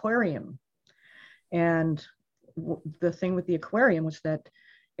an aquarium. And the thing with the aquarium was that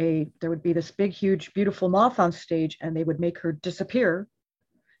there would be this big, huge, beautiful moth on stage, and they would make her disappear.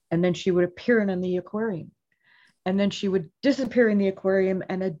 And then she would appear in the aquarium. And then she would disappear in the aquarium,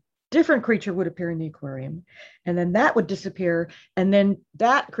 and a different creature would appear in the aquarium. And then that would disappear. And then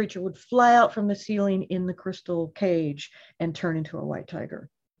that creature would fly out from the ceiling in the crystal cage and turn into a white tiger.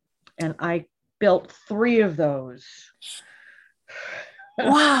 And I built 3 of those.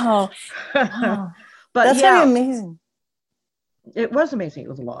 Wow. Wow. But that's really amazing. It was amazing. It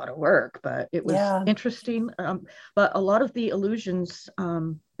was a lot of work, but it was interesting. But a lot of the illusions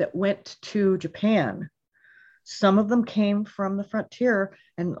that went to Japan, some of them came from the frontier,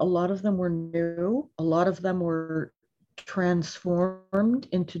 and a lot of them were new. A lot of them were transformed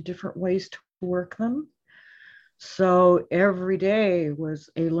into different ways to work them. So every day was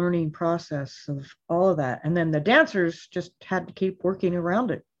a learning process of all of that. And then the dancers just had to keep working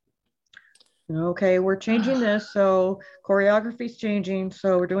around it. Okay, we're changing this, so choreography's changing,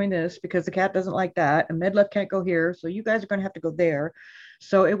 so we're doing this because the cat doesn't like that, and Medlef can't go here, so you guys are going to have to go there.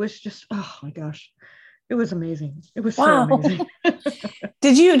 So it was just, oh my gosh, it was amazing. It was so amazing.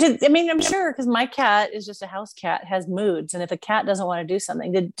 I'm sure, because my cat is just a house cat, has moods, and if a cat doesn't want to do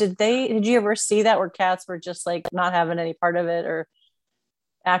something, did you ever see that where cats were just like not having any part of it or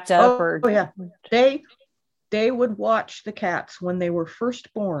act up? Yeah, they would watch the cats when they were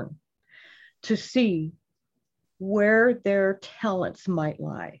first born to see where their talents might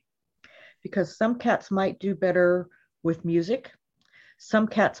lie, because some cats might do better with music. Some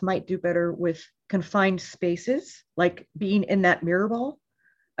cats might do better with confined spaces, like being in that mirror ball.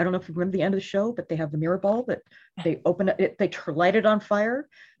 I don't know if you remember the end of the show, but they have the mirror ball that they open it, they light it on fire,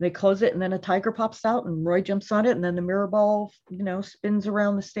 they close it, and then a tiger pops out and Roy jumps on it, and then the mirror ball, spins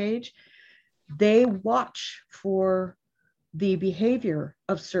around the stage. They watch for the behavior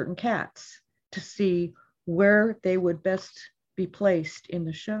of certain cats to see where they would best be placed in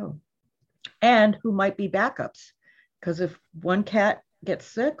the show and who might be backups. Because if one cat gets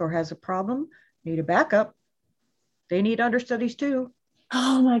sick or has a problem, need a backup, they need understudies too.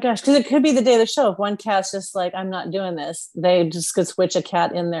 Oh my gosh, because it could be the day of the show. If one cat's just like, I'm not doing this, they just could switch a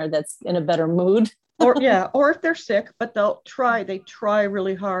cat in there that's in a better mood. or if they're sick, but they try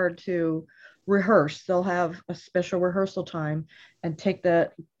really hard to rehearse. They'll have a special rehearsal time and take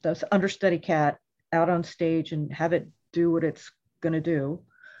the understudy cat out on stage and have it do what it's going to do.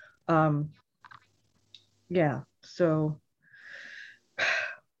 So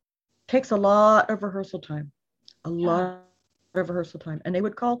takes a lot of rehearsal time, a lot of rehearsal time. And they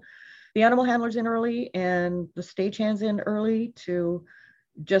would call the animal handlers in early and the stagehands in early to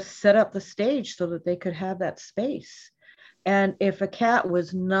just set up the stage so that they could have that space. And if a cat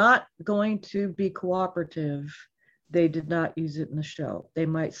was not going to be cooperative, they did not use it in the show. They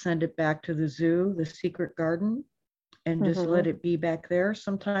might send it back to the zoo, the secret garden, and just let it be back there.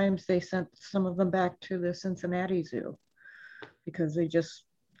 Sometimes they sent some of them back to the Cincinnati Zoo because they just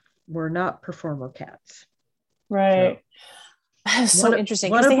were not performer cats. Right. So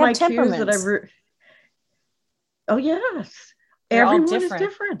interesting because they have temperaments. Oh, yes. Everyone is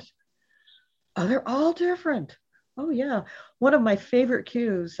different. Oh, they're all different. Oh, yeah. One of my favorite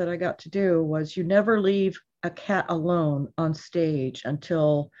cues that I got to do was you never leave a cat alone on stage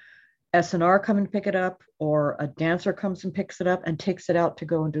until S&R come and pick it up, or a dancer comes and picks it up and takes it out to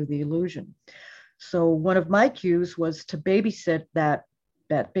go and do the illusion. So one of my cues was to babysit that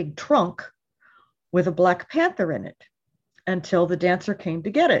big trunk with a Black Panther in it until the dancer came to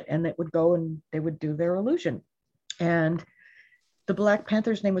get it, and it would go and they would do their illusion. And the Black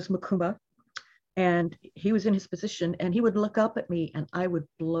Panther's name was Makuma, and he was in his position, and he would look up at me and I would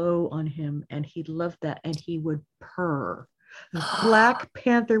blow on him, and he loved that, and he would purr. The Black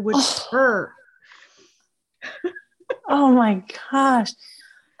Panther would purr. Oh my gosh.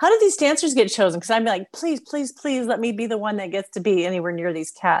 How did these dancers get chosen? Because I'd be like, please, please, please let me be the one that gets to be anywhere near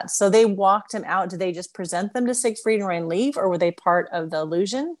these cats. So they walked him out. Did they just present them to Siegfried and Roy and leave, or were they part of the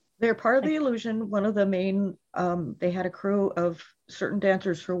illusion? They're part of the illusion. One of the main, they had a crew of certain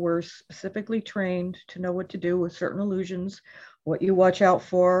dancers who were specifically trained to know what to do with certain illusions, what you watch out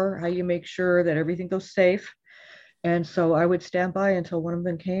for, how you make sure that everything goes safe. And so I would stand by until one of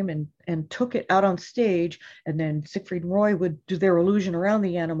them came and took it out on stage, and then Siegfried and Roy would do their illusion around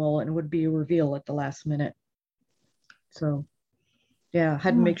the animal, and it would be a reveal at the last minute. So yeah,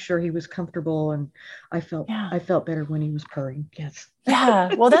 had to make sure he was comfortable, and I felt better when he was purring. Yes.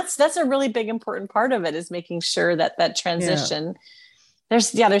 Yeah. Well, that's a really big important part of it, is making sure that transition.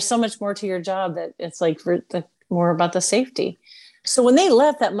 Yeah. There's so much more to your job that it's like more about the safety. So when they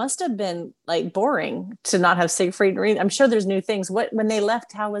left, that must have been like boring to not have Siegfried and Roy. I'm sure there's new things. When they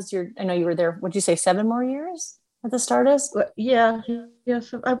left, how was I know you were there, what'd you say, 7 more years at the Stardust? Yeah.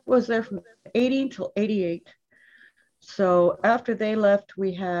 So I was there from 80 until 88. So after they left,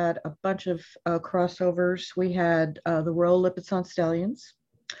 we had a bunch of crossovers. We had the Royal Lipizzan Stallions,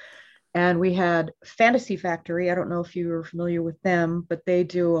 and we had Fantasy Factory. I don't know if you were familiar with them, but they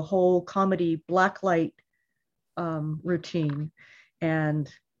do a whole comedy blacklight routine, and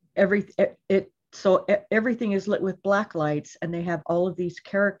everything is lit with black lights, and they have all of these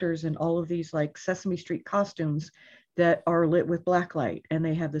characters and all of these like Sesame Street costumes that are lit with black light, and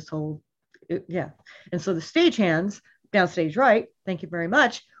they have this whole and so the stagehands downstage right, thank you very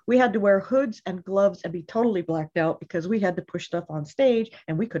much, we had to wear hoods and gloves and be totally blacked out because we had to push stuff on stage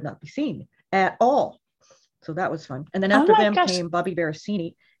and we could not be seen at all. So that was fun. And then after them came Bobby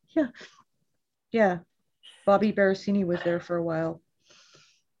Barricini. Bobby Barricini was there for a while.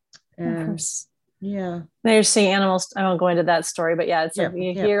 And they're seeing animals. I won't go into that story, but it's like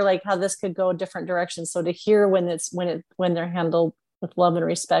you hear like how this could go different directions. So to hear when they're handled with love and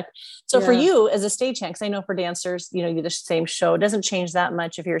respect. So for you as a stagehand, because I know for dancers, you do the same show. It doesn't change that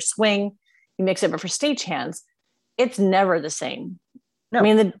much. If you're a swing, you mix it, but for stagehands, it's never the same. No. I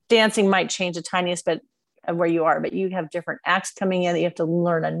mean, the dancing might change the tiniest bit of where you are, but you have different acts coming in that you have to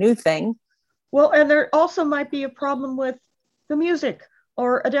learn a new thing. Well, and there also might be a problem with the music,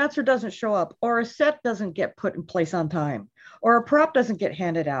 or a dancer doesn't show up, or a set doesn't get put in place on time, or a prop doesn't get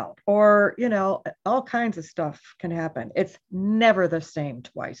handed out, or, all kinds of stuff can happen. It's never the same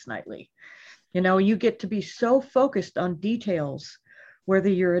twice nightly. You get to be so focused on details, whether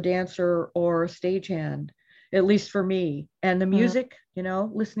you're a dancer or a stagehand, at least for me. And the music,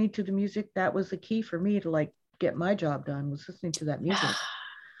 listening to the music, that was the key for me to like get my job done, was listening to that music.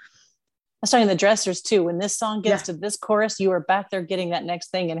 I was talking to the dressers too. When this song gets to this chorus, you are back there getting that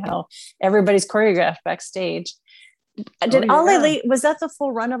next thing, and how everybody's choreographed backstage. Was that the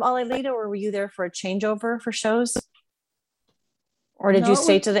full run of Alelita, or were you there for a changeover for shows? Or did you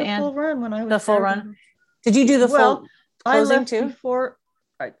stay to the end? Full run when I was the full run. Did you do the full closing I left too? Before.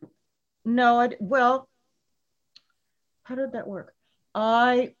 How did that work?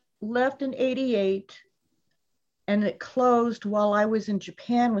 I left in 88. And it closed while I was in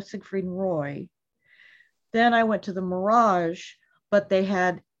Japan with Siegfried and Roy. Then I went to the Mirage, but they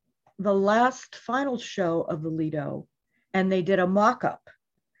had the last final show of the Lido, and they did a mock-up.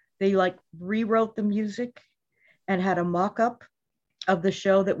 They like rewrote the music and had a mock-up of the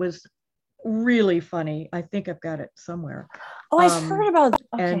show that was really funny. I think I've got it somewhere. Oh, I've heard about.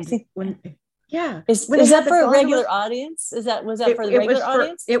 Okay, Yeah. Is When they had that the for a regular gondolas, audience? Was that for the regular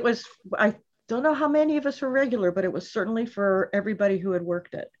audience? It was, I don't know how many of us were regular, but it was certainly for everybody who had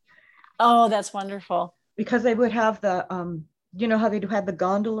worked it. Oh, that's wonderful. Because they would have the, you know how they had the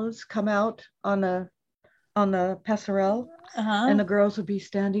gondolas come out on the passerelle, and the girls would be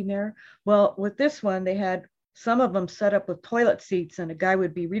standing there. Well, with this one, they had some of them set up with toilet seats, and a guy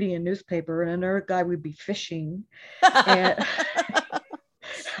would be reading a newspaper and another guy would be fishing. And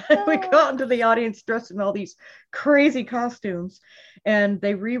we go out into the audience dressed in all these crazy costumes, and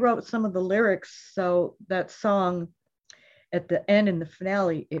they rewrote some of the lyrics. So that song at the end in the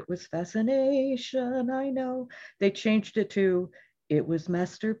finale, it was fascination, I know. They changed it to it was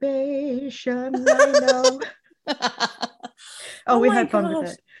masturbation, I know. Oh, we had fun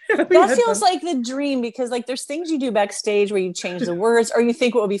with it. That feels like the dream, because like there's things you do backstage where you change the words or you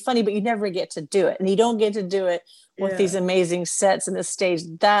think what would be funny, but you never get to do it. And you don't get to do it with these amazing sets and the stage.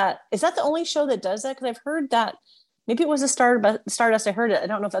 That is that the only show that does that? Because I've heard that maybe it was a Stardust. I heard it. I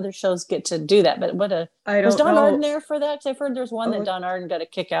don't know if other shows get to do that, but was Don Arden there for that? Because I've heard there's one that Don Arden got a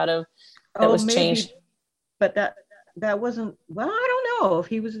kick out of that was maybe changed. But that wasn't, well, I don't know if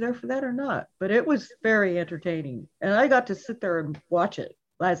he was there for that or not, but it was very entertaining. And I got to sit there and watch it.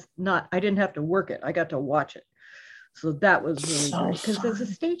 I didn't have to work it. I got to watch it. So that was really great. Because as a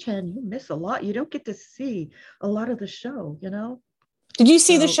stagehand, you miss a lot. You don't get to see a lot of the show, you know? Did you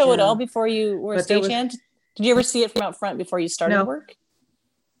see the show at all before you were a stagehand? Did you ever see it from out front before you started work?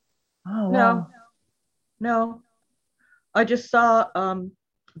 Oh, wow. No. I just saw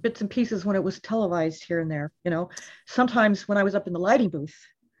bits and pieces when it was televised here and there, you know. Sometimes when I was up in the lighting booth,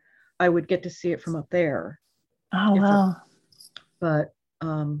 I would get to see it from up there. Oh, wow. But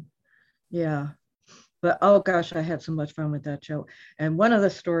yeah. But oh gosh, I had so much fun with that show. And one of the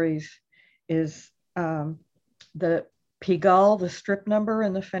stories is the Pigalle, the strip number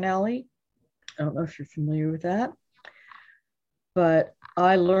in the finale. I don't know if you're familiar with that, but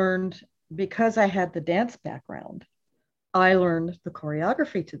I learned, because I had the dance background, I learned the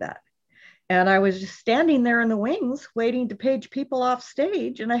choreography to that. And I was just standing there in the wings waiting to page people off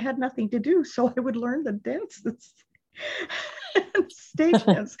stage, and I had nothing to do. So I would learn the dances.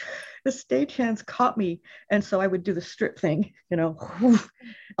 The stagehands caught me. And so I would do the strip thing, you know,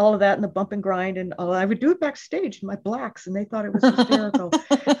 all of that, and the bump and grind. And I would do it backstage in my blacks, and they thought it was hysterical.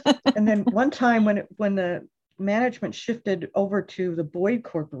 And then one time when the management shifted over to the Boyd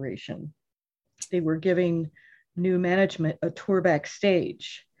Corporation, they were giving new management a tour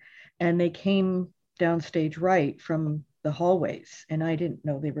backstage, and they came downstage right from the hallways, and I didn't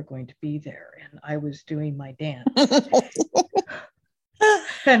know they were going to be there, and I was doing my dance.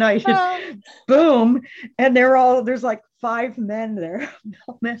 And I did boom, and there's like 5 men there,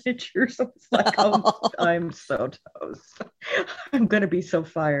 managers. I was like, oh, I'm so toast. I'm gonna be so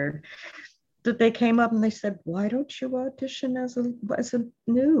fired. That they came up and they said, why don't you audition as a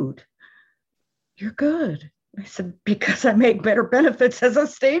nude? You're good. I said, because I make better benefits as a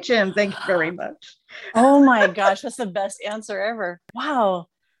stagehand. Thank you very much. Oh my gosh, that's the best answer ever. Wow.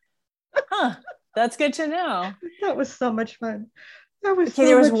 Huh. That's good to know. That was so much fun. That was okay. So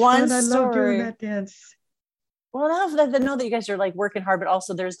there was much one fun. story. I love doing that dance. Well, now that know that you guys are like working hard, but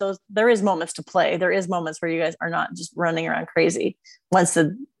also there is moments to play. There is moments where you guys are not just running around crazy. Once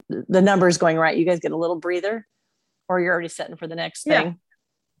the number is going right, you guys get a little breather, or you're already setting for the next thing. Yeah.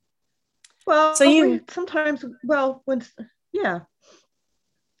 Well, so sometimes, go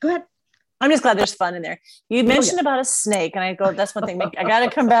ahead. I'm just glad there's fun in there. You mentioned about a snake, and I go, that's one thing. I got to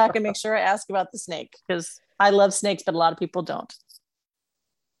come back and make sure I ask about the snake, because I love snakes, but a lot of people don't.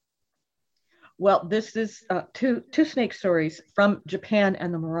 Well, this is two snake stories from Japan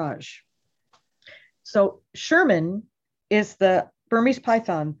and the Mirage. So Sherman is the Burmese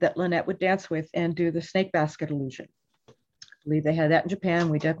python that Lynette would dance with and do the snake basket illusion. I believe they had that in Japan.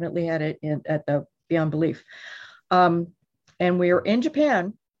 We definitely had it at the Beyond Belief. And we were in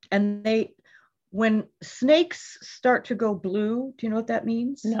Japan, and when snakes start to go blue, do you know what that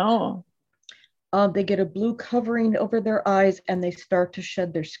means? No. They get a blue covering over their eyes, and they start to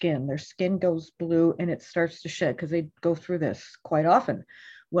shed their skin. Their skin goes blue, and it starts to shed, because they go through this quite often.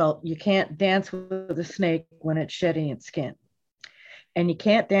 Well, you can't dance with a snake when it's shedding its skin. And you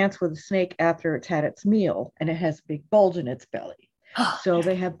can't dance with a snake after it's had its meal and it has a big bulge in its belly. So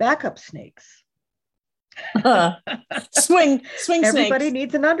they have backup snakes. Swing Everybody snakes.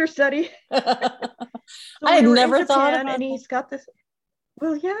 needs an understudy. So I had never thought about and he's got this.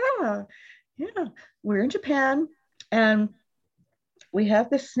 Well, yeah. We're in Japan, and we have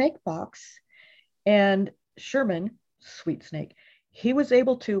this snake box, and Sherman, sweet snake, he was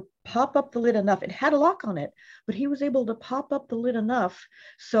able to pop up the lid enough. It had a lock on it, but he was able to pop up the lid enough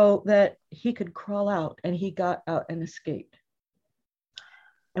so that he could crawl out, and he got out and escaped.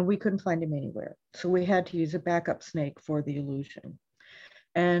 And we couldn't find him anywhere. So we had to use a backup snake for the illusion.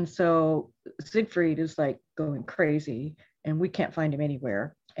 And so Siegfried is like going crazy, and we can't find him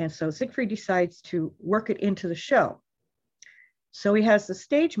anywhere. And so Siegfried decides to work it into the show. So he has the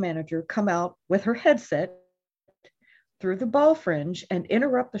stage manager come out with her headset through the ball fringe and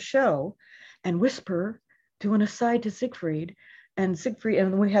interrupt the show and whisper, do an aside to Siegfried. And Siegfried,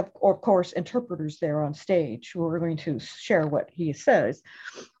 and we have, of course, interpreters there on stage who are going to share what he says.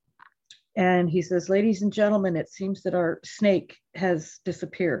 And he says, ladies and gentlemen, it seems that our snake has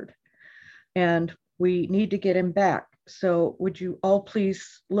disappeared and we need to get him back. So would you all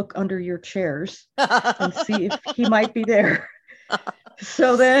please look under your chairs and see if he might be there?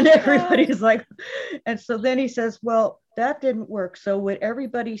 So then everybody's like, and so then he says, well, that didn't work. So would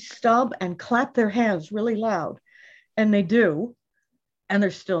everybody stomp and clap their hands really loud? And they do. And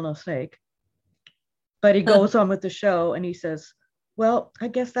there's still no snake. But he goes on with the show and he says, well, I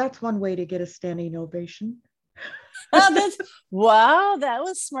guess that's one way to get a standing ovation. Wow, that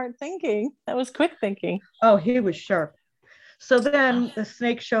was smart thinking. That was quick thinking. Oh, he was sharp. So then the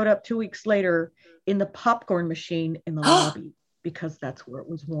snake showed up 2 weeks later in the popcorn machine in the lobby, because that's where it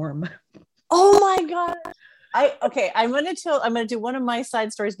was warm. Oh my God. I'm gonna do one of my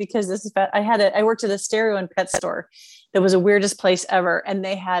side stories, because this is I worked at a stereo and pet store that was the weirdest place ever. And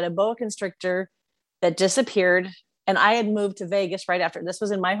they had a boa constrictor that disappeared. And I had moved to Vegas right after. This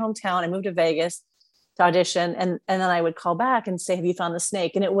was in my hometown. I moved to Vegas to audition. And then I would call back and say, have you found the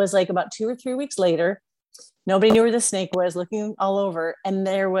snake? And it was like about 2 or 3 weeks later. Nobody knew where the snake was, looking all over. And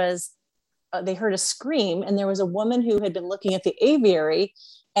there was, they heard a scream, and there was a woman who had been looking at the aviary,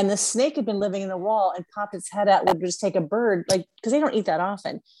 and the snake had been living in the wall and popped its head out, would just take a bird, like, because they don't eat that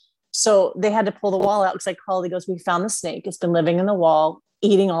often. So they had to pull the wall out, because I called, he goes, we found the snake. It's been living in the wall,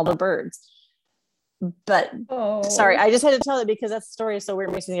 eating all the birds. But sorry, I just had to tell it because that story is so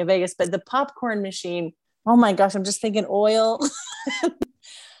weird, makes me think of Vegas. But the popcorn machine, oh my gosh, I'm just thinking oil.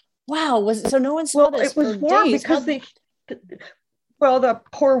 Wow, so no one saw this. It was warm because the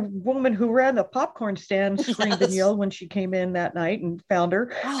poor woman who ran the popcorn stand screamed and yelled when she came in that night and found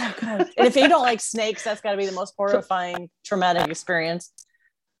her. Oh God! And if you don't like snakes, that's got to be the most horrifying, traumatic experience.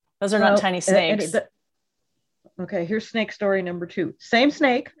 Those are not tiny snakes. Okay, here's snake story number 2. Same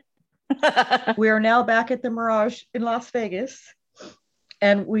snake. We are now back at the Mirage in Las Vegas.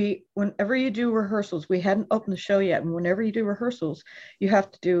 And whenever you do rehearsals, we hadn't opened the show yet. And whenever you do rehearsals, you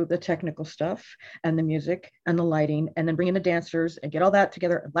have to do the technical stuff and the music and the lighting, and then bring in the dancers and get all that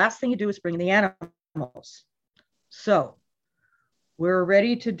together. And last thing you do is bring in the animals. So we're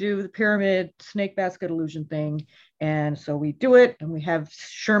ready to do the pyramid snake basket illusion thing. And so we do it, and we have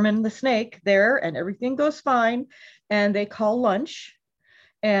Sherman the snake there, and everything goes fine. And they call lunch,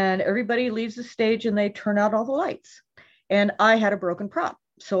 and everybody leaves the stage, and they turn out all the lights. And I had a broken prop,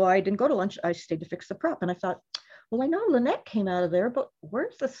 so I didn't go to lunch. I stayed to fix the prop. And I thought, well, I know Lynette came out of there, but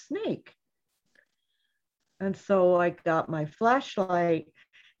where's the snake? And so I got my flashlight,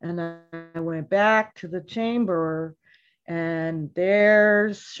 and I went back to the chamber, and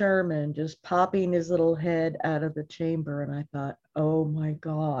there's Sherman just popping his little head out of the chamber. And I thought, oh my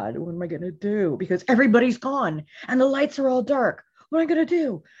God, what am I going to do? Because everybody's gone and the lights are all dark. What am I going to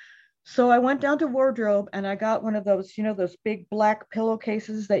do? So I went down to wardrobe, and I got one of those, those big black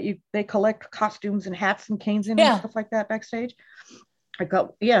pillowcases that they collect costumes and hats and canes in and stuff like that backstage. I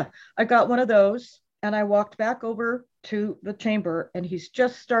got one of those, and I walked back over to the chamber, and he's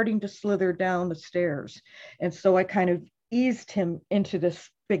just starting to slither down the stairs. And so I kind of eased him into this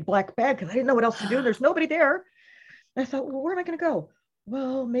big black bag because I didn't know what else to do. There's nobody there. And I thought, well, where am I going to go?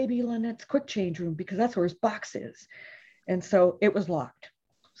 Well, maybe Lynette's quick change room, because that's where his box is. And so it was locked.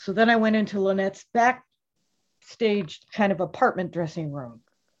 So then I went into Lynette's backstage kind of apartment dressing room.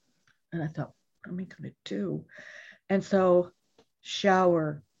 And I thought, what am I going to do? And so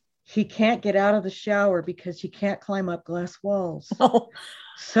shower. He can't get out of the shower because he can't climb up glass walls. Oh.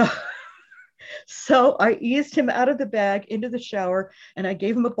 So I eased him out of the bag into the shower, and I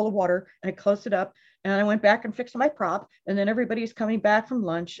gave him a bowl of water, and I closed it up, and I went back and fixed my prop. And then everybody's coming back from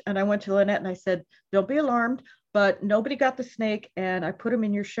lunch, and I went to Lynette and I said, don't be alarmed, but nobody got the snake, and I put him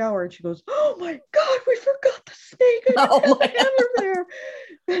in your shower. And she goes, oh my God, we forgot the snake. Oh my God. There.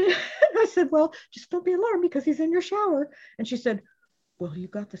 And I said, well, just don't be alarmed because he's in your shower. And she said, well, you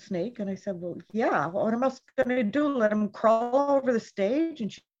got the snake? And I said, well, yeah, what am I going to do? Let him crawl over the stage?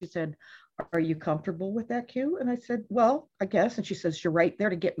 And she said, are you comfortable with that cue? And I said, well, I guess. And she says, you're right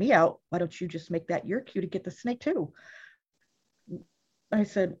there to get me out. Why don't you just make that your cue to get the snake too? I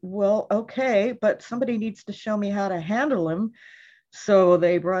said, well, okay, but somebody needs to show me how to handle him. So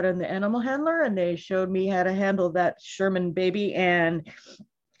they brought in the animal handler and they showed me how to handle that Sherman baby. And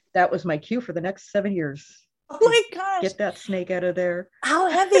that was my cue for the next 7 years. Oh my gosh. Get that snake out of there. How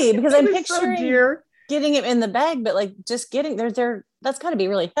heavy? Because I'm picturing so getting it in the bag, but like just getting there, that's got to be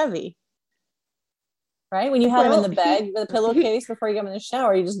really heavy. Right? When you had him in the bag with a pillowcase before you get him in the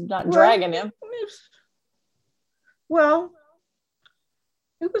shower, you're just not dragging him. Well,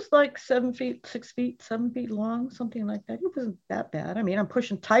 it was like 7 feet, 6 feet, 7 feet long, something like that. It wasn't that bad. I mean, I'm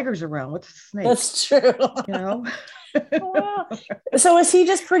pushing tigers around. What's a snake? That's true. You know? Wow. So was he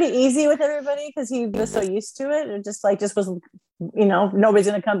just pretty easy with everybody because he was so used to it? Or just was, nobody's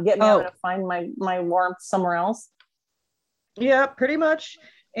going to come get me. I'm going to find my warmth somewhere else. Yeah, pretty much.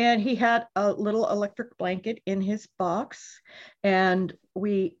 And he had a little electric blanket in his box. And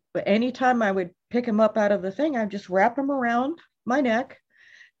anytime I would pick him up out of the thing, I'd just wrap him around my neck.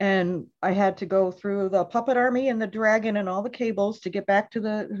 And I had to go through the puppet army and the dragon and all the cables to get back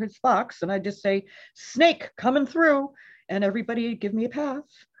to his box. And I'd just say, snake coming through. And everybody would give me a pass.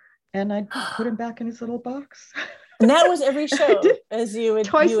 And I'd put him back in his little box. And that was every show, as you would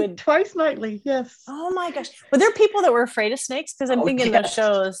twice nightly. Yes. Oh my gosh! Were there people that were afraid of snakes? Because I'm thinking those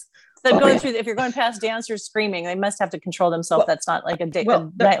shows that going through. If you're going past dancers screaming, they must have to control themselves. That's not like a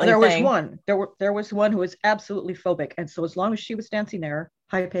nightly there thing. Was one. There was one who was absolutely phobic, and so as long as she was dancing there,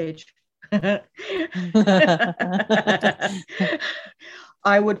 hi Paige,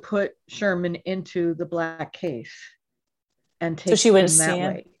 I would put Sherman into the black case and take she wouldn't him that see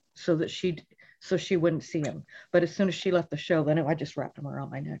him. way, so she wouldn't see him. But as soon as she left the show, then I just wrapped him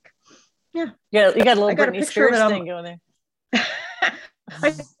around my neck. Yeah. Yeah, you got a little Britney Spears thing going there.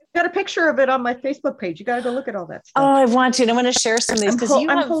 I got a picture of it on my Facebook page. You got to go look at all that stuff. Oh, I want to. And I want to share some of these because I'm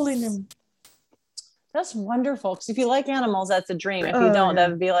holding them. That's wonderful. Because if you like animals, that's a dream. If you don't, that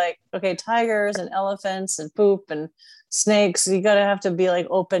would be like, okay, tigers and elephants and poop and snakes. You got to have to be like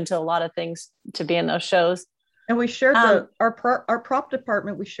open to a lot of things to be in those shows. And we shared our prop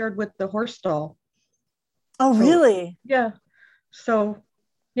department. We shared with the horse stall. Oh, really? Yeah. So,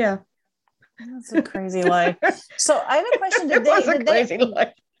 yeah. That's a crazy life. So I have a question.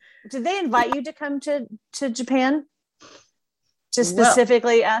 Did they invite you to come to Japan? To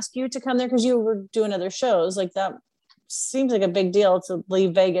specifically ask you to come there because you were doing other shows? Like that seems like a big deal to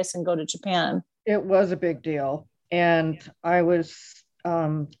leave Vegas and go to Japan. It was a big deal. And I was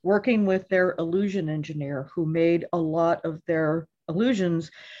working with their illusion engineer who made a lot of their illusions.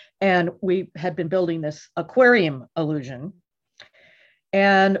 And we had been building this aquarium illusion.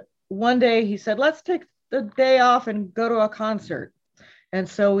 And one day he said, let's take the day off and go to a concert. And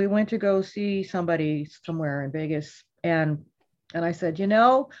so we went to go see somebody somewhere in Vegas. And I said,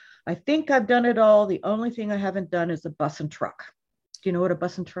 I think I've done it all. The only thing I haven't done is a bus and truck. Do you know what a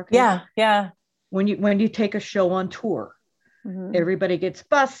bus and truck is? Yeah. When you take a show on tour, everybody gets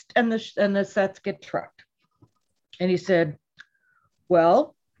bussed and the sets get trucked. And he said,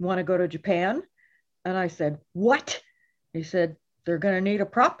 well, you want to go to Japan? And I said, what? He said, they're going to need a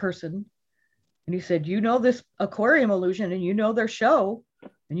prop person. And he said, this aquarium illusion and their show.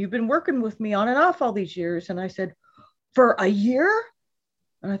 And you've been working with me on and off all these years. And I said, for a year?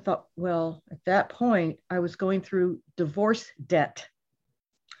 And I thought, well, at that point, I was going through divorce debt.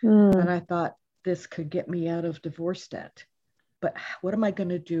 And I thought, this could get me out of divorce debt. But what am I going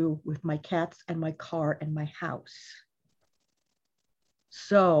to do with my cats and my car and my house?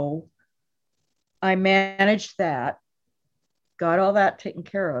 So I managed that, got all that taken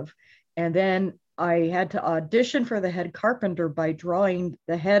care of. And then I had to audition for the head carpenter by drawing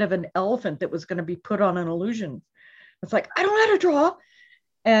the head of an elephant that was going to be put on an illusion. It's like, I don't know how to draw.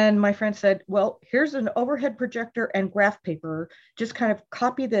 And my friend said, well, here's an overhead projector and graph paper. Just kind of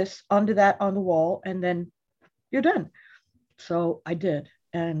copy this onto that on the wall, and then you're done. So I did.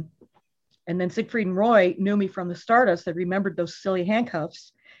 And then Siegfried and Roy knew me from the Stardust. They remembered those silly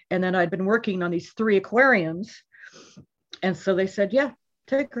handcuffs. And then I'd been working on these 3 aquariums. And so they said, yeah,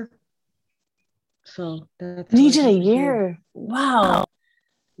 take her. So that's you did a year. Wow.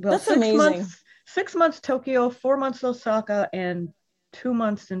 Well, that's amazing. 6 months Tokyo, 4 months Osaka, and 2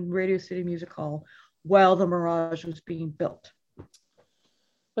 months in Radio City Music Hall while the Mirage was being built.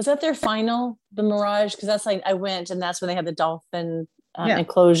 Was that their final, the Mirage? Because that's like, I went and that's when they had the dolphin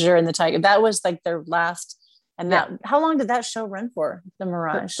enclosure and the tiger. That was like their last. And how long did that show run for, the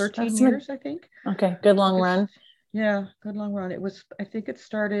Mirage? 13 years, I think. Okay, good long run. Yeah, good long run. It was, I think it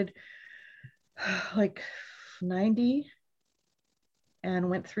started like 90 and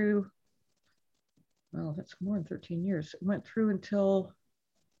went through, well, that's more than 13 years. It went through until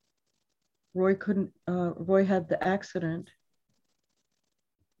Roy had the accident.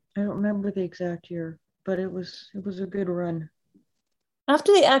 I don't remember the exact year, but it was a good run.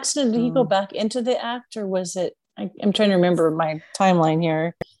 After the accident, did he go So back into the act, or was it? I'm trying to remember my timeline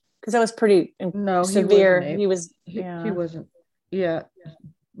here because that was pretty no, he wasn't severe. He able. was, He yeah. wasn't. Yeah,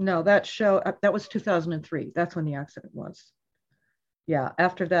 no, that show that was 2003. That's when the accident was. Yeah,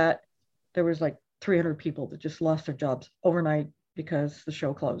 after that, there was like 300 people that just lost their jobs overnight because the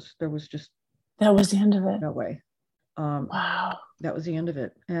show closed. There was just That was the end of it. no way. Um, Wow. that was the end of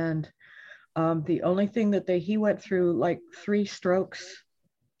it. And the only thing that he went through like 3 strokes.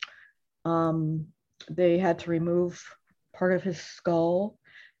 Um, they had to remove part of his skull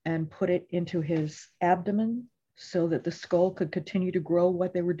and put it into his abdomen so that the skull could continue to grow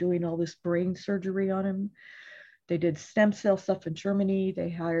what they were doing all this brain surgery on him. They did stem cell stuff in Germany. They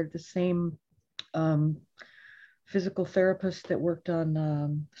hired the same um, physical therapist that worked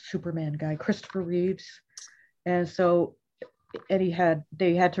on Superman guy, Christopher Reeves. And so, and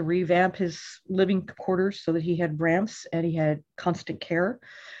they had to revamp his living quarters so that he had ramps and he had constant care.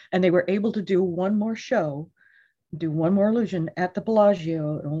 And they were able to do one more show, do one more illusion at the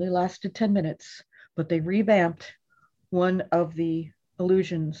Bellagio. It only lasted 10 minutes, but they revamped one of the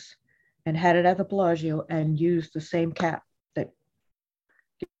illusions and had it at the Bellagio and used the same cap that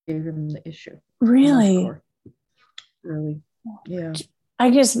gave him the issue. Really? Really, yeah. I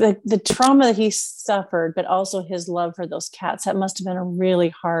guess the trauma that he suffered, but also his love for those cats, that must have been a really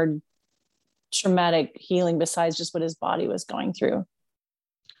hard, traumatic healing besides just what his body was going through.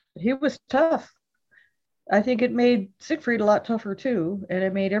 He was tough. I think it made Siegfried a lot tougher too, and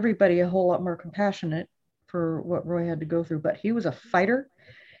it made everybody a whole lot more compassionate for what Roy had to go through. But he was a fighter.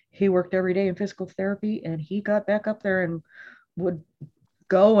 He worked every day in physical therapy, and he got back up there and would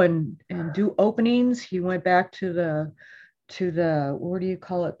go and do openings. He went back to the what do you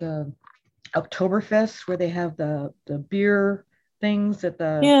call it, the Oktoberfest, where they have the beer things at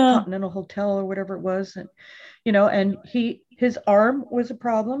the Continental Hotel or whatever it was. And and his arm was a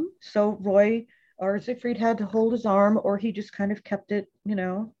problem, so Roy or Siegfried had to hold his arm, or he just kind of kept it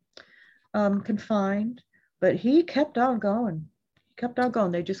confined. But he kept on going.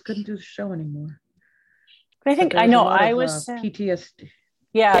 They just couldn't do the show anymore. I think I know I was PTSD.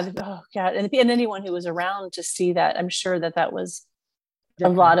 Yeah. Oh God. And anyone who was around to see that, I'm sure that was a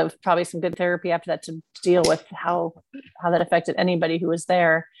lot of probably some good therapy after that to deal with how that affected anybody who was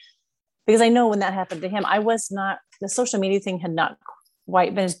there. Because I know when that happened to him, the social media thing had not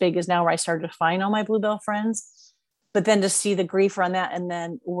quite been as big as now, where I started to find all my Bluebell friends. But then to see the grief around that, and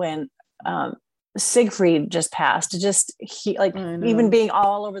then when Siegfried just passed, even being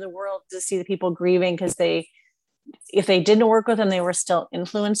all over the world to see the people grieving because if they didn't work with them, they were still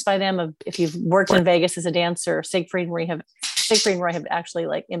influenced by them. If you've worked in Vegas as a dancer, Siegfried and Roy have actually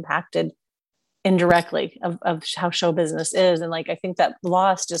like impacted indirectly of how show business is. And like, I think that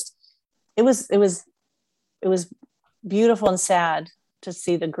loss it was beautiful and sad to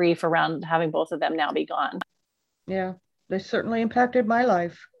see the grief around having both of them now be gone. Yeah, they certainly impacted my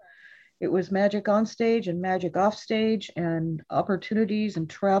life. It was magic on stage and magic off stage, and opportunities and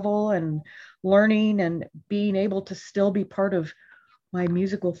travel and learning and being able to still be part of my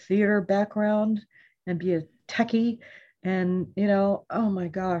musical theater background and be a techie. And, oh my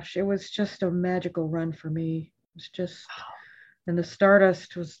gosh, it was just a magical run for me. It was just, and the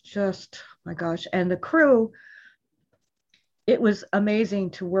Stardust was just, my gosh. And the crew, it was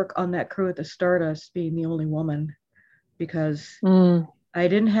amazing to work on that crew at the Stardust, being the only woman, because I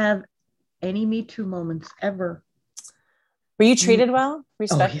didn't have any Me Too moments ever. Were you treated well?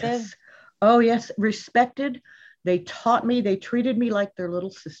 Respected? Oh yes, respected. They taught me, they treated me like their little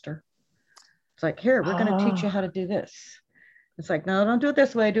sister. It's like, here, we're going to teach you how to do this. It's like, no, don't do it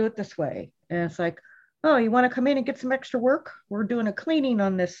this way, do it this way. And it's like, oh, you want to come in and get some extra work? We're doing a cleaning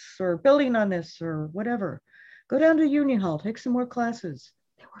on this or building on this or whatever. Go down to Union Hall, take some more classes.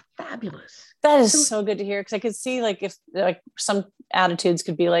 They were fabulous. That is so good to hear, because I could see if some attitudes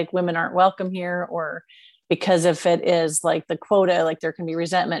could be like women aren't welcome here, or because if it is like the quota, there can be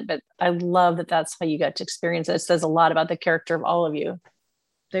resentment. But I love that that's how you got to experience it. It says a lot about the character of all of you.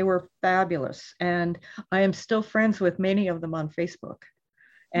 They were fabulous. And I am still friends with many of them on Facebook.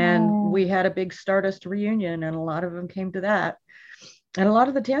 And we had a big Stardust reunion, and a lot of them came to that. And a lot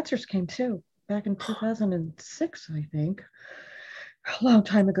of the dancers came too, back in 2006, I think. A long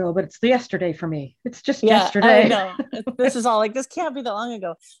time ago, but it's yesterday for me. It's just yesterday. I know. This is all this can't be that long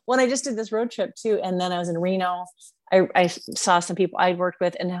ago. When I just did this road trip too, and then I was in Reno. I saw some people I worked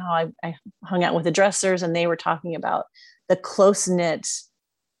with, and how I hung out with the dressers, and they were talking about the close-knit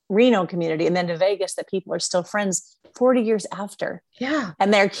Reno community and then to Vegas, that people are still friends 40 years after. Yeah.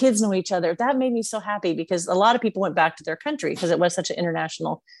 And their kids know each other. That made me so happy because a lot of people went back to their country because it was such an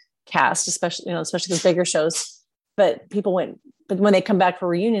international cast, especially those bigger shows. But when they come back for a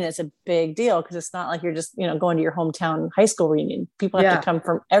reunion, it's a big deal because it's not like you're just, going to your hometown high school reunion. People have to come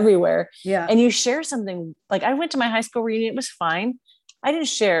from everywhere. Yeah. And you share something. Like I went to my high school reunion. It was fine. I didn't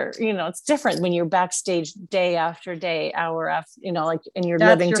share, it's different when you're backstage day after day, hour after, and you're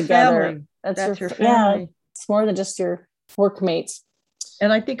That's living your together. family. That's your yeah, family. it's more than just your workmates.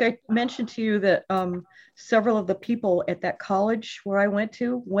 And I think I mentioned to you that several of the people at that college where I went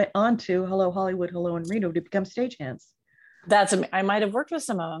on to Hello Hollywood, Hello in Reno to become stagehands. I might have worked with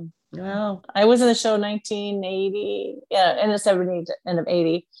some of them. Wow. I was in the show 1980, end of 70, end of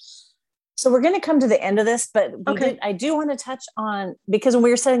 80. So we're going to come to the end of this, but I do want to touch on, because when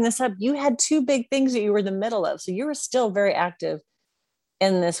we were setting this up, you had two big things that you were in the middle of. So you were still very active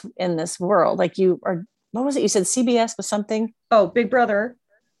in this world. Like what was it? You said CBS was something? Oh, Big Brother.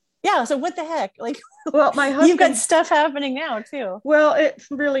 Yeah. So what the heck? Like, well, my husband, you've got stuff happening now too. Well, it's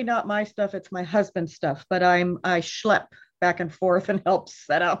really not my stuff. It's my husband's stuff, but I schlep back and forth and help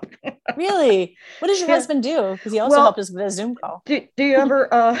set up. Really? What does your husband do? Because he also helped us with a Zoom call. Do you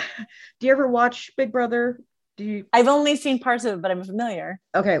ever watch Big Brother? I've only seen parts of it, but I'm familiar.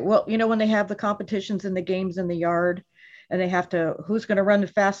 Okay. Well, when they have the competitions and the games in the yard and they have to, who's going to run the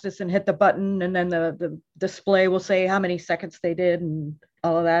fastest and hit the button. And then the display will say how many seconds they did and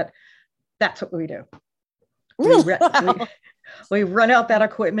all of that. That's what we do. Really? We run out that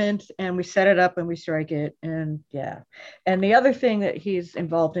equipment and we set it up and we strike it. And yeah. And the other thing that he's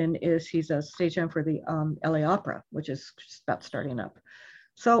involved in is he's a stagehand for the LA Opera, which is just about starting up.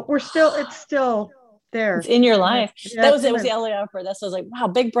 So it's still there. It's in your life. Yeah, it was the LA Opera. That's what I was like, wow,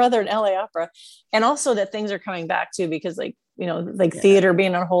 Big Brother and LA Opera. And also that things are coming back too, because theater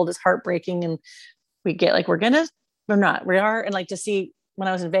being on hold is heartbreaking. And we get like, we are. And like to see, when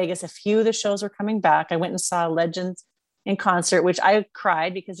I was in Vegas, a few of the shows were coming back. I went and saw Legends in concert, which I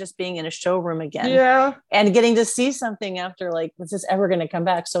cried because just being in a showroom again, and getting to see something after like, was this ever going to come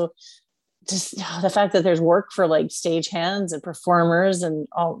back? So just the fact that there's work for like stagehands and performers and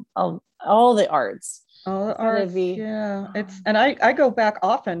all the arts. All the arts, and I go back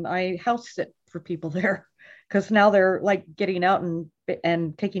often. I house sit for people there because now they're like getting out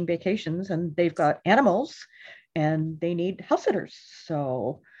and taking vacations, and they've got animals and they need house sitters.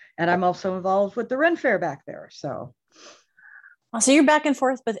 So, and I'm also involved with the Ren Fair back there. So you're back and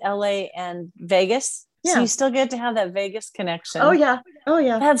forth with LA and Vegas. Yeah. So you still get to have that Vegas connection. Oh yeah.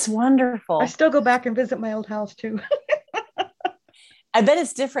 That's wonderful. I still go back and visit my old house too. I bet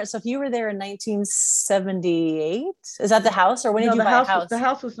it's different. So if you were there in 1978, is that the house, or when did you buy a house? The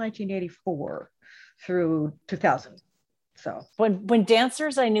house was 1984 through 2000. So when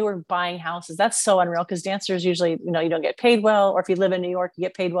dancers I knew were buying houses, that's so unreal, because dancers usually, you don't get paid well, or if you live in New York, you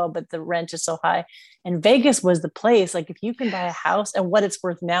get paid well, but the rent is so high. And Vegas was the place. Like if you can buy a house and what it's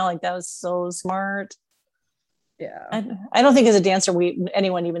worth now, like that was so smart. Yeah. I don't think as a dancer,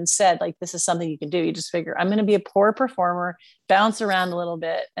 anyone even said like, this is something you can do. You just figure I'm going to be a poor performer, bounce around a little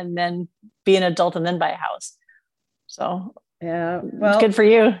bit, and then be an adult and then buy a house. So yeah, well, good for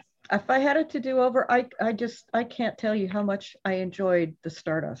you. If I had it to do over, I can't tell you how much I enjoyed the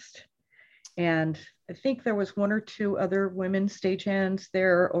Stardust. And I think there was one or two other women stagehands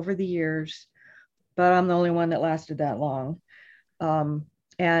there over the years, but I'm the only one that lasted that long.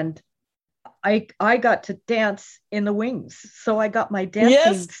 And I got to dance in the wings. So I got my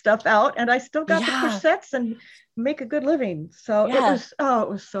dancing stuff out, and I still got the corsettes and make a good living. So it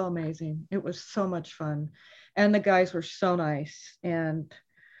was so amazing. It was so much fun. And the guys were so nice. And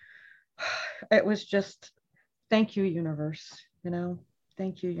it was just, thank you, universe,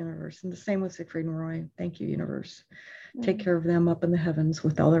 thank you, universe. And the same with Siegfried and Roy. Thank you, universe. Take care of them up in the heavens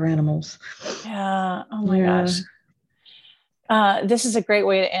with all their animals. Yeah. Oh my gosh. This is a great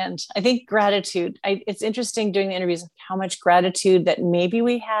way to end. I think gratitude. It's interesting doing the interviews, how much gratitude that maybe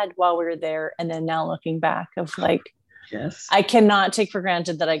we had while we were there. And then now looking back of like, yes, I cannot take for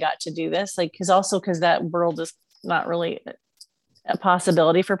granted that I got to do this. Like, because that world is not really a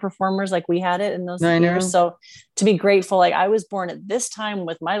possibility for performers like we had it in those years. So to be grateful, like I was born at this time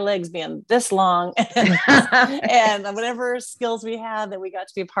with my legs being this long and whatever skills we had that we got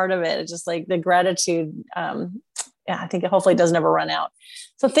to be a part of it. It's just like the gratitude. I think hopefully it doesn't ever run out.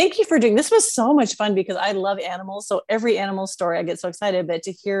 So thank you for doing this. Was so much fun because I love animals. So every animal story, I get so excited, but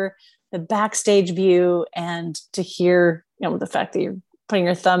to hear the backstage view and to hear, the fact that you're putting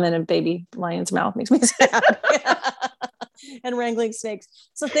your thumb in a baby lion's mouth makes me sad. And wrangling snakes.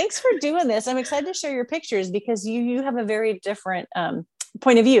 So thanks for doing this. I'm excited to share your pictures because you have a very different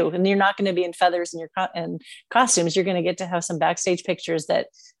point of view, and you're not going to be in feathers and your and costumes. You're going to get to have some backstage pictures that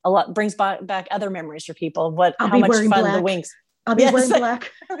a lot brings back other memories for people of how much fun black. the wings. I'll be wearing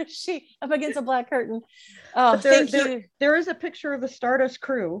black. She up against a black curtain. Oh, thank you. There is a picture of the Stardust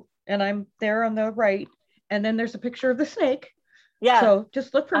crew, and I'm there on the right, and then there's a picture of the snake. Yeah. So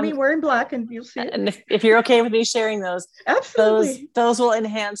just look for me wearing black, and you'll see it. And if you're okay with me sharing those, absolutely, those will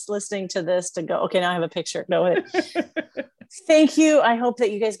enhance listening to this. To go, okay, now I have a picture. Go ahead. Thank you. I hope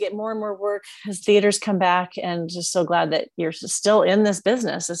that you guys get more and more work as theaters come back, and just so glad that you're still in this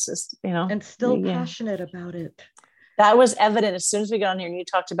business. It's just, and still passionate about it. That was evident as soon as we got on here and you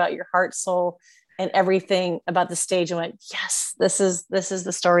talked about your heart, soul, and everything about the stage, and went, yes, this is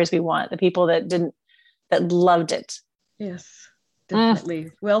the stories we want. The people that loved it. Yes,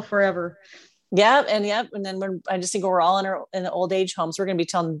 definitely. Well, forever. Yeah. And then I just think we're all in the old age homes, we're going to be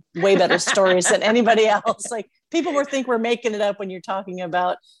telling way better stories than anybody else. Like, people will think we're making it up when you're talking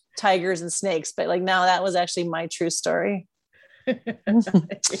about tigers and snakes, but like, now that was actually my true story. Yeah.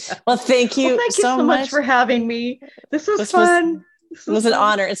 Well, thank you. Thank you so much for having me. This was fun. It was an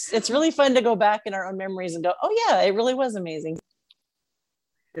honor. It's really fun to go back in our own memories and go, oh yeah, it really was amazing.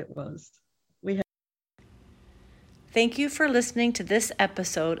 It was. Thank you for listening to this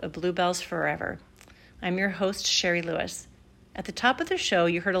episode of Bluebells Forever. I'm your host, Sherry Lewis. At the top of the show,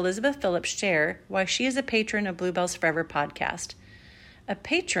 you heard Elizabeth Phillips share why she is a patron of Bluebells Forever podcast. A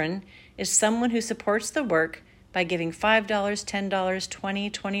patron is someone who supports the work by giving $5, $10,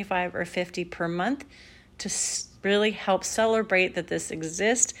 $20, $25, or $50 per month to really help celebrate that this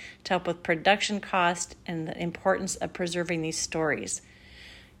exists, to help with production cost and the importance of preserving these stories.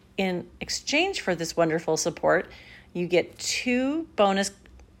 In exchange for this wonderful support, you get 2 bonus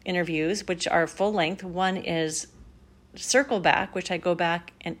interviews, which are full length. One is Circle Back, which I go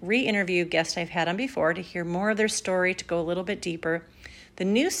back and re-interview guests I've had on before to hear more of their story, to go a little bit deeper. The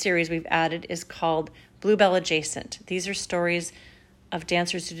new series we've added is called Bluebell Adjacent. These are stories of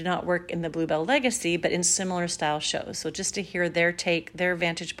dancers who do not work in the Bluebell legacy, but in similar style shows. So just to hear their take, their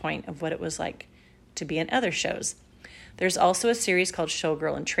vantage point of what it was like to be in other shows. There's also a series called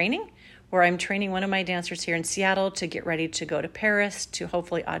Showgirl in Training, where I'm training one of my dancers here in Seattle to get ready to go to Paris to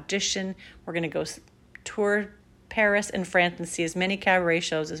hopefully audition. We're going to go tour Paris and France and see as many cabaret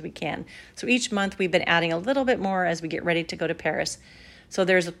shows as we can. So each month we've been adding a little bit more as we get ready to go to Paris. So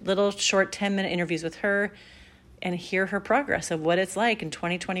there's little short 10-minute interviews with her and hear her progress of what it's like in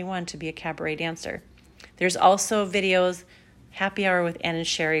 2021 to be a cabaret dancer. There's also videos, Happy Hour with Ann and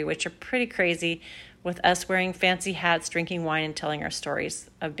Sherry, which are pretty crazy, with us wearing fancy hats, drinking wine, and telling our stories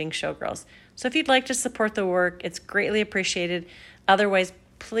of being showgirls. So if you'd like to support the work, it's greatly appreciated. Otherwise,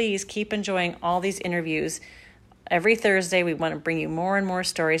 please keep enjoying all these interviews. Every Thursday, we want to bring you more and more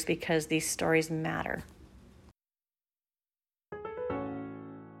stories because these stories matter.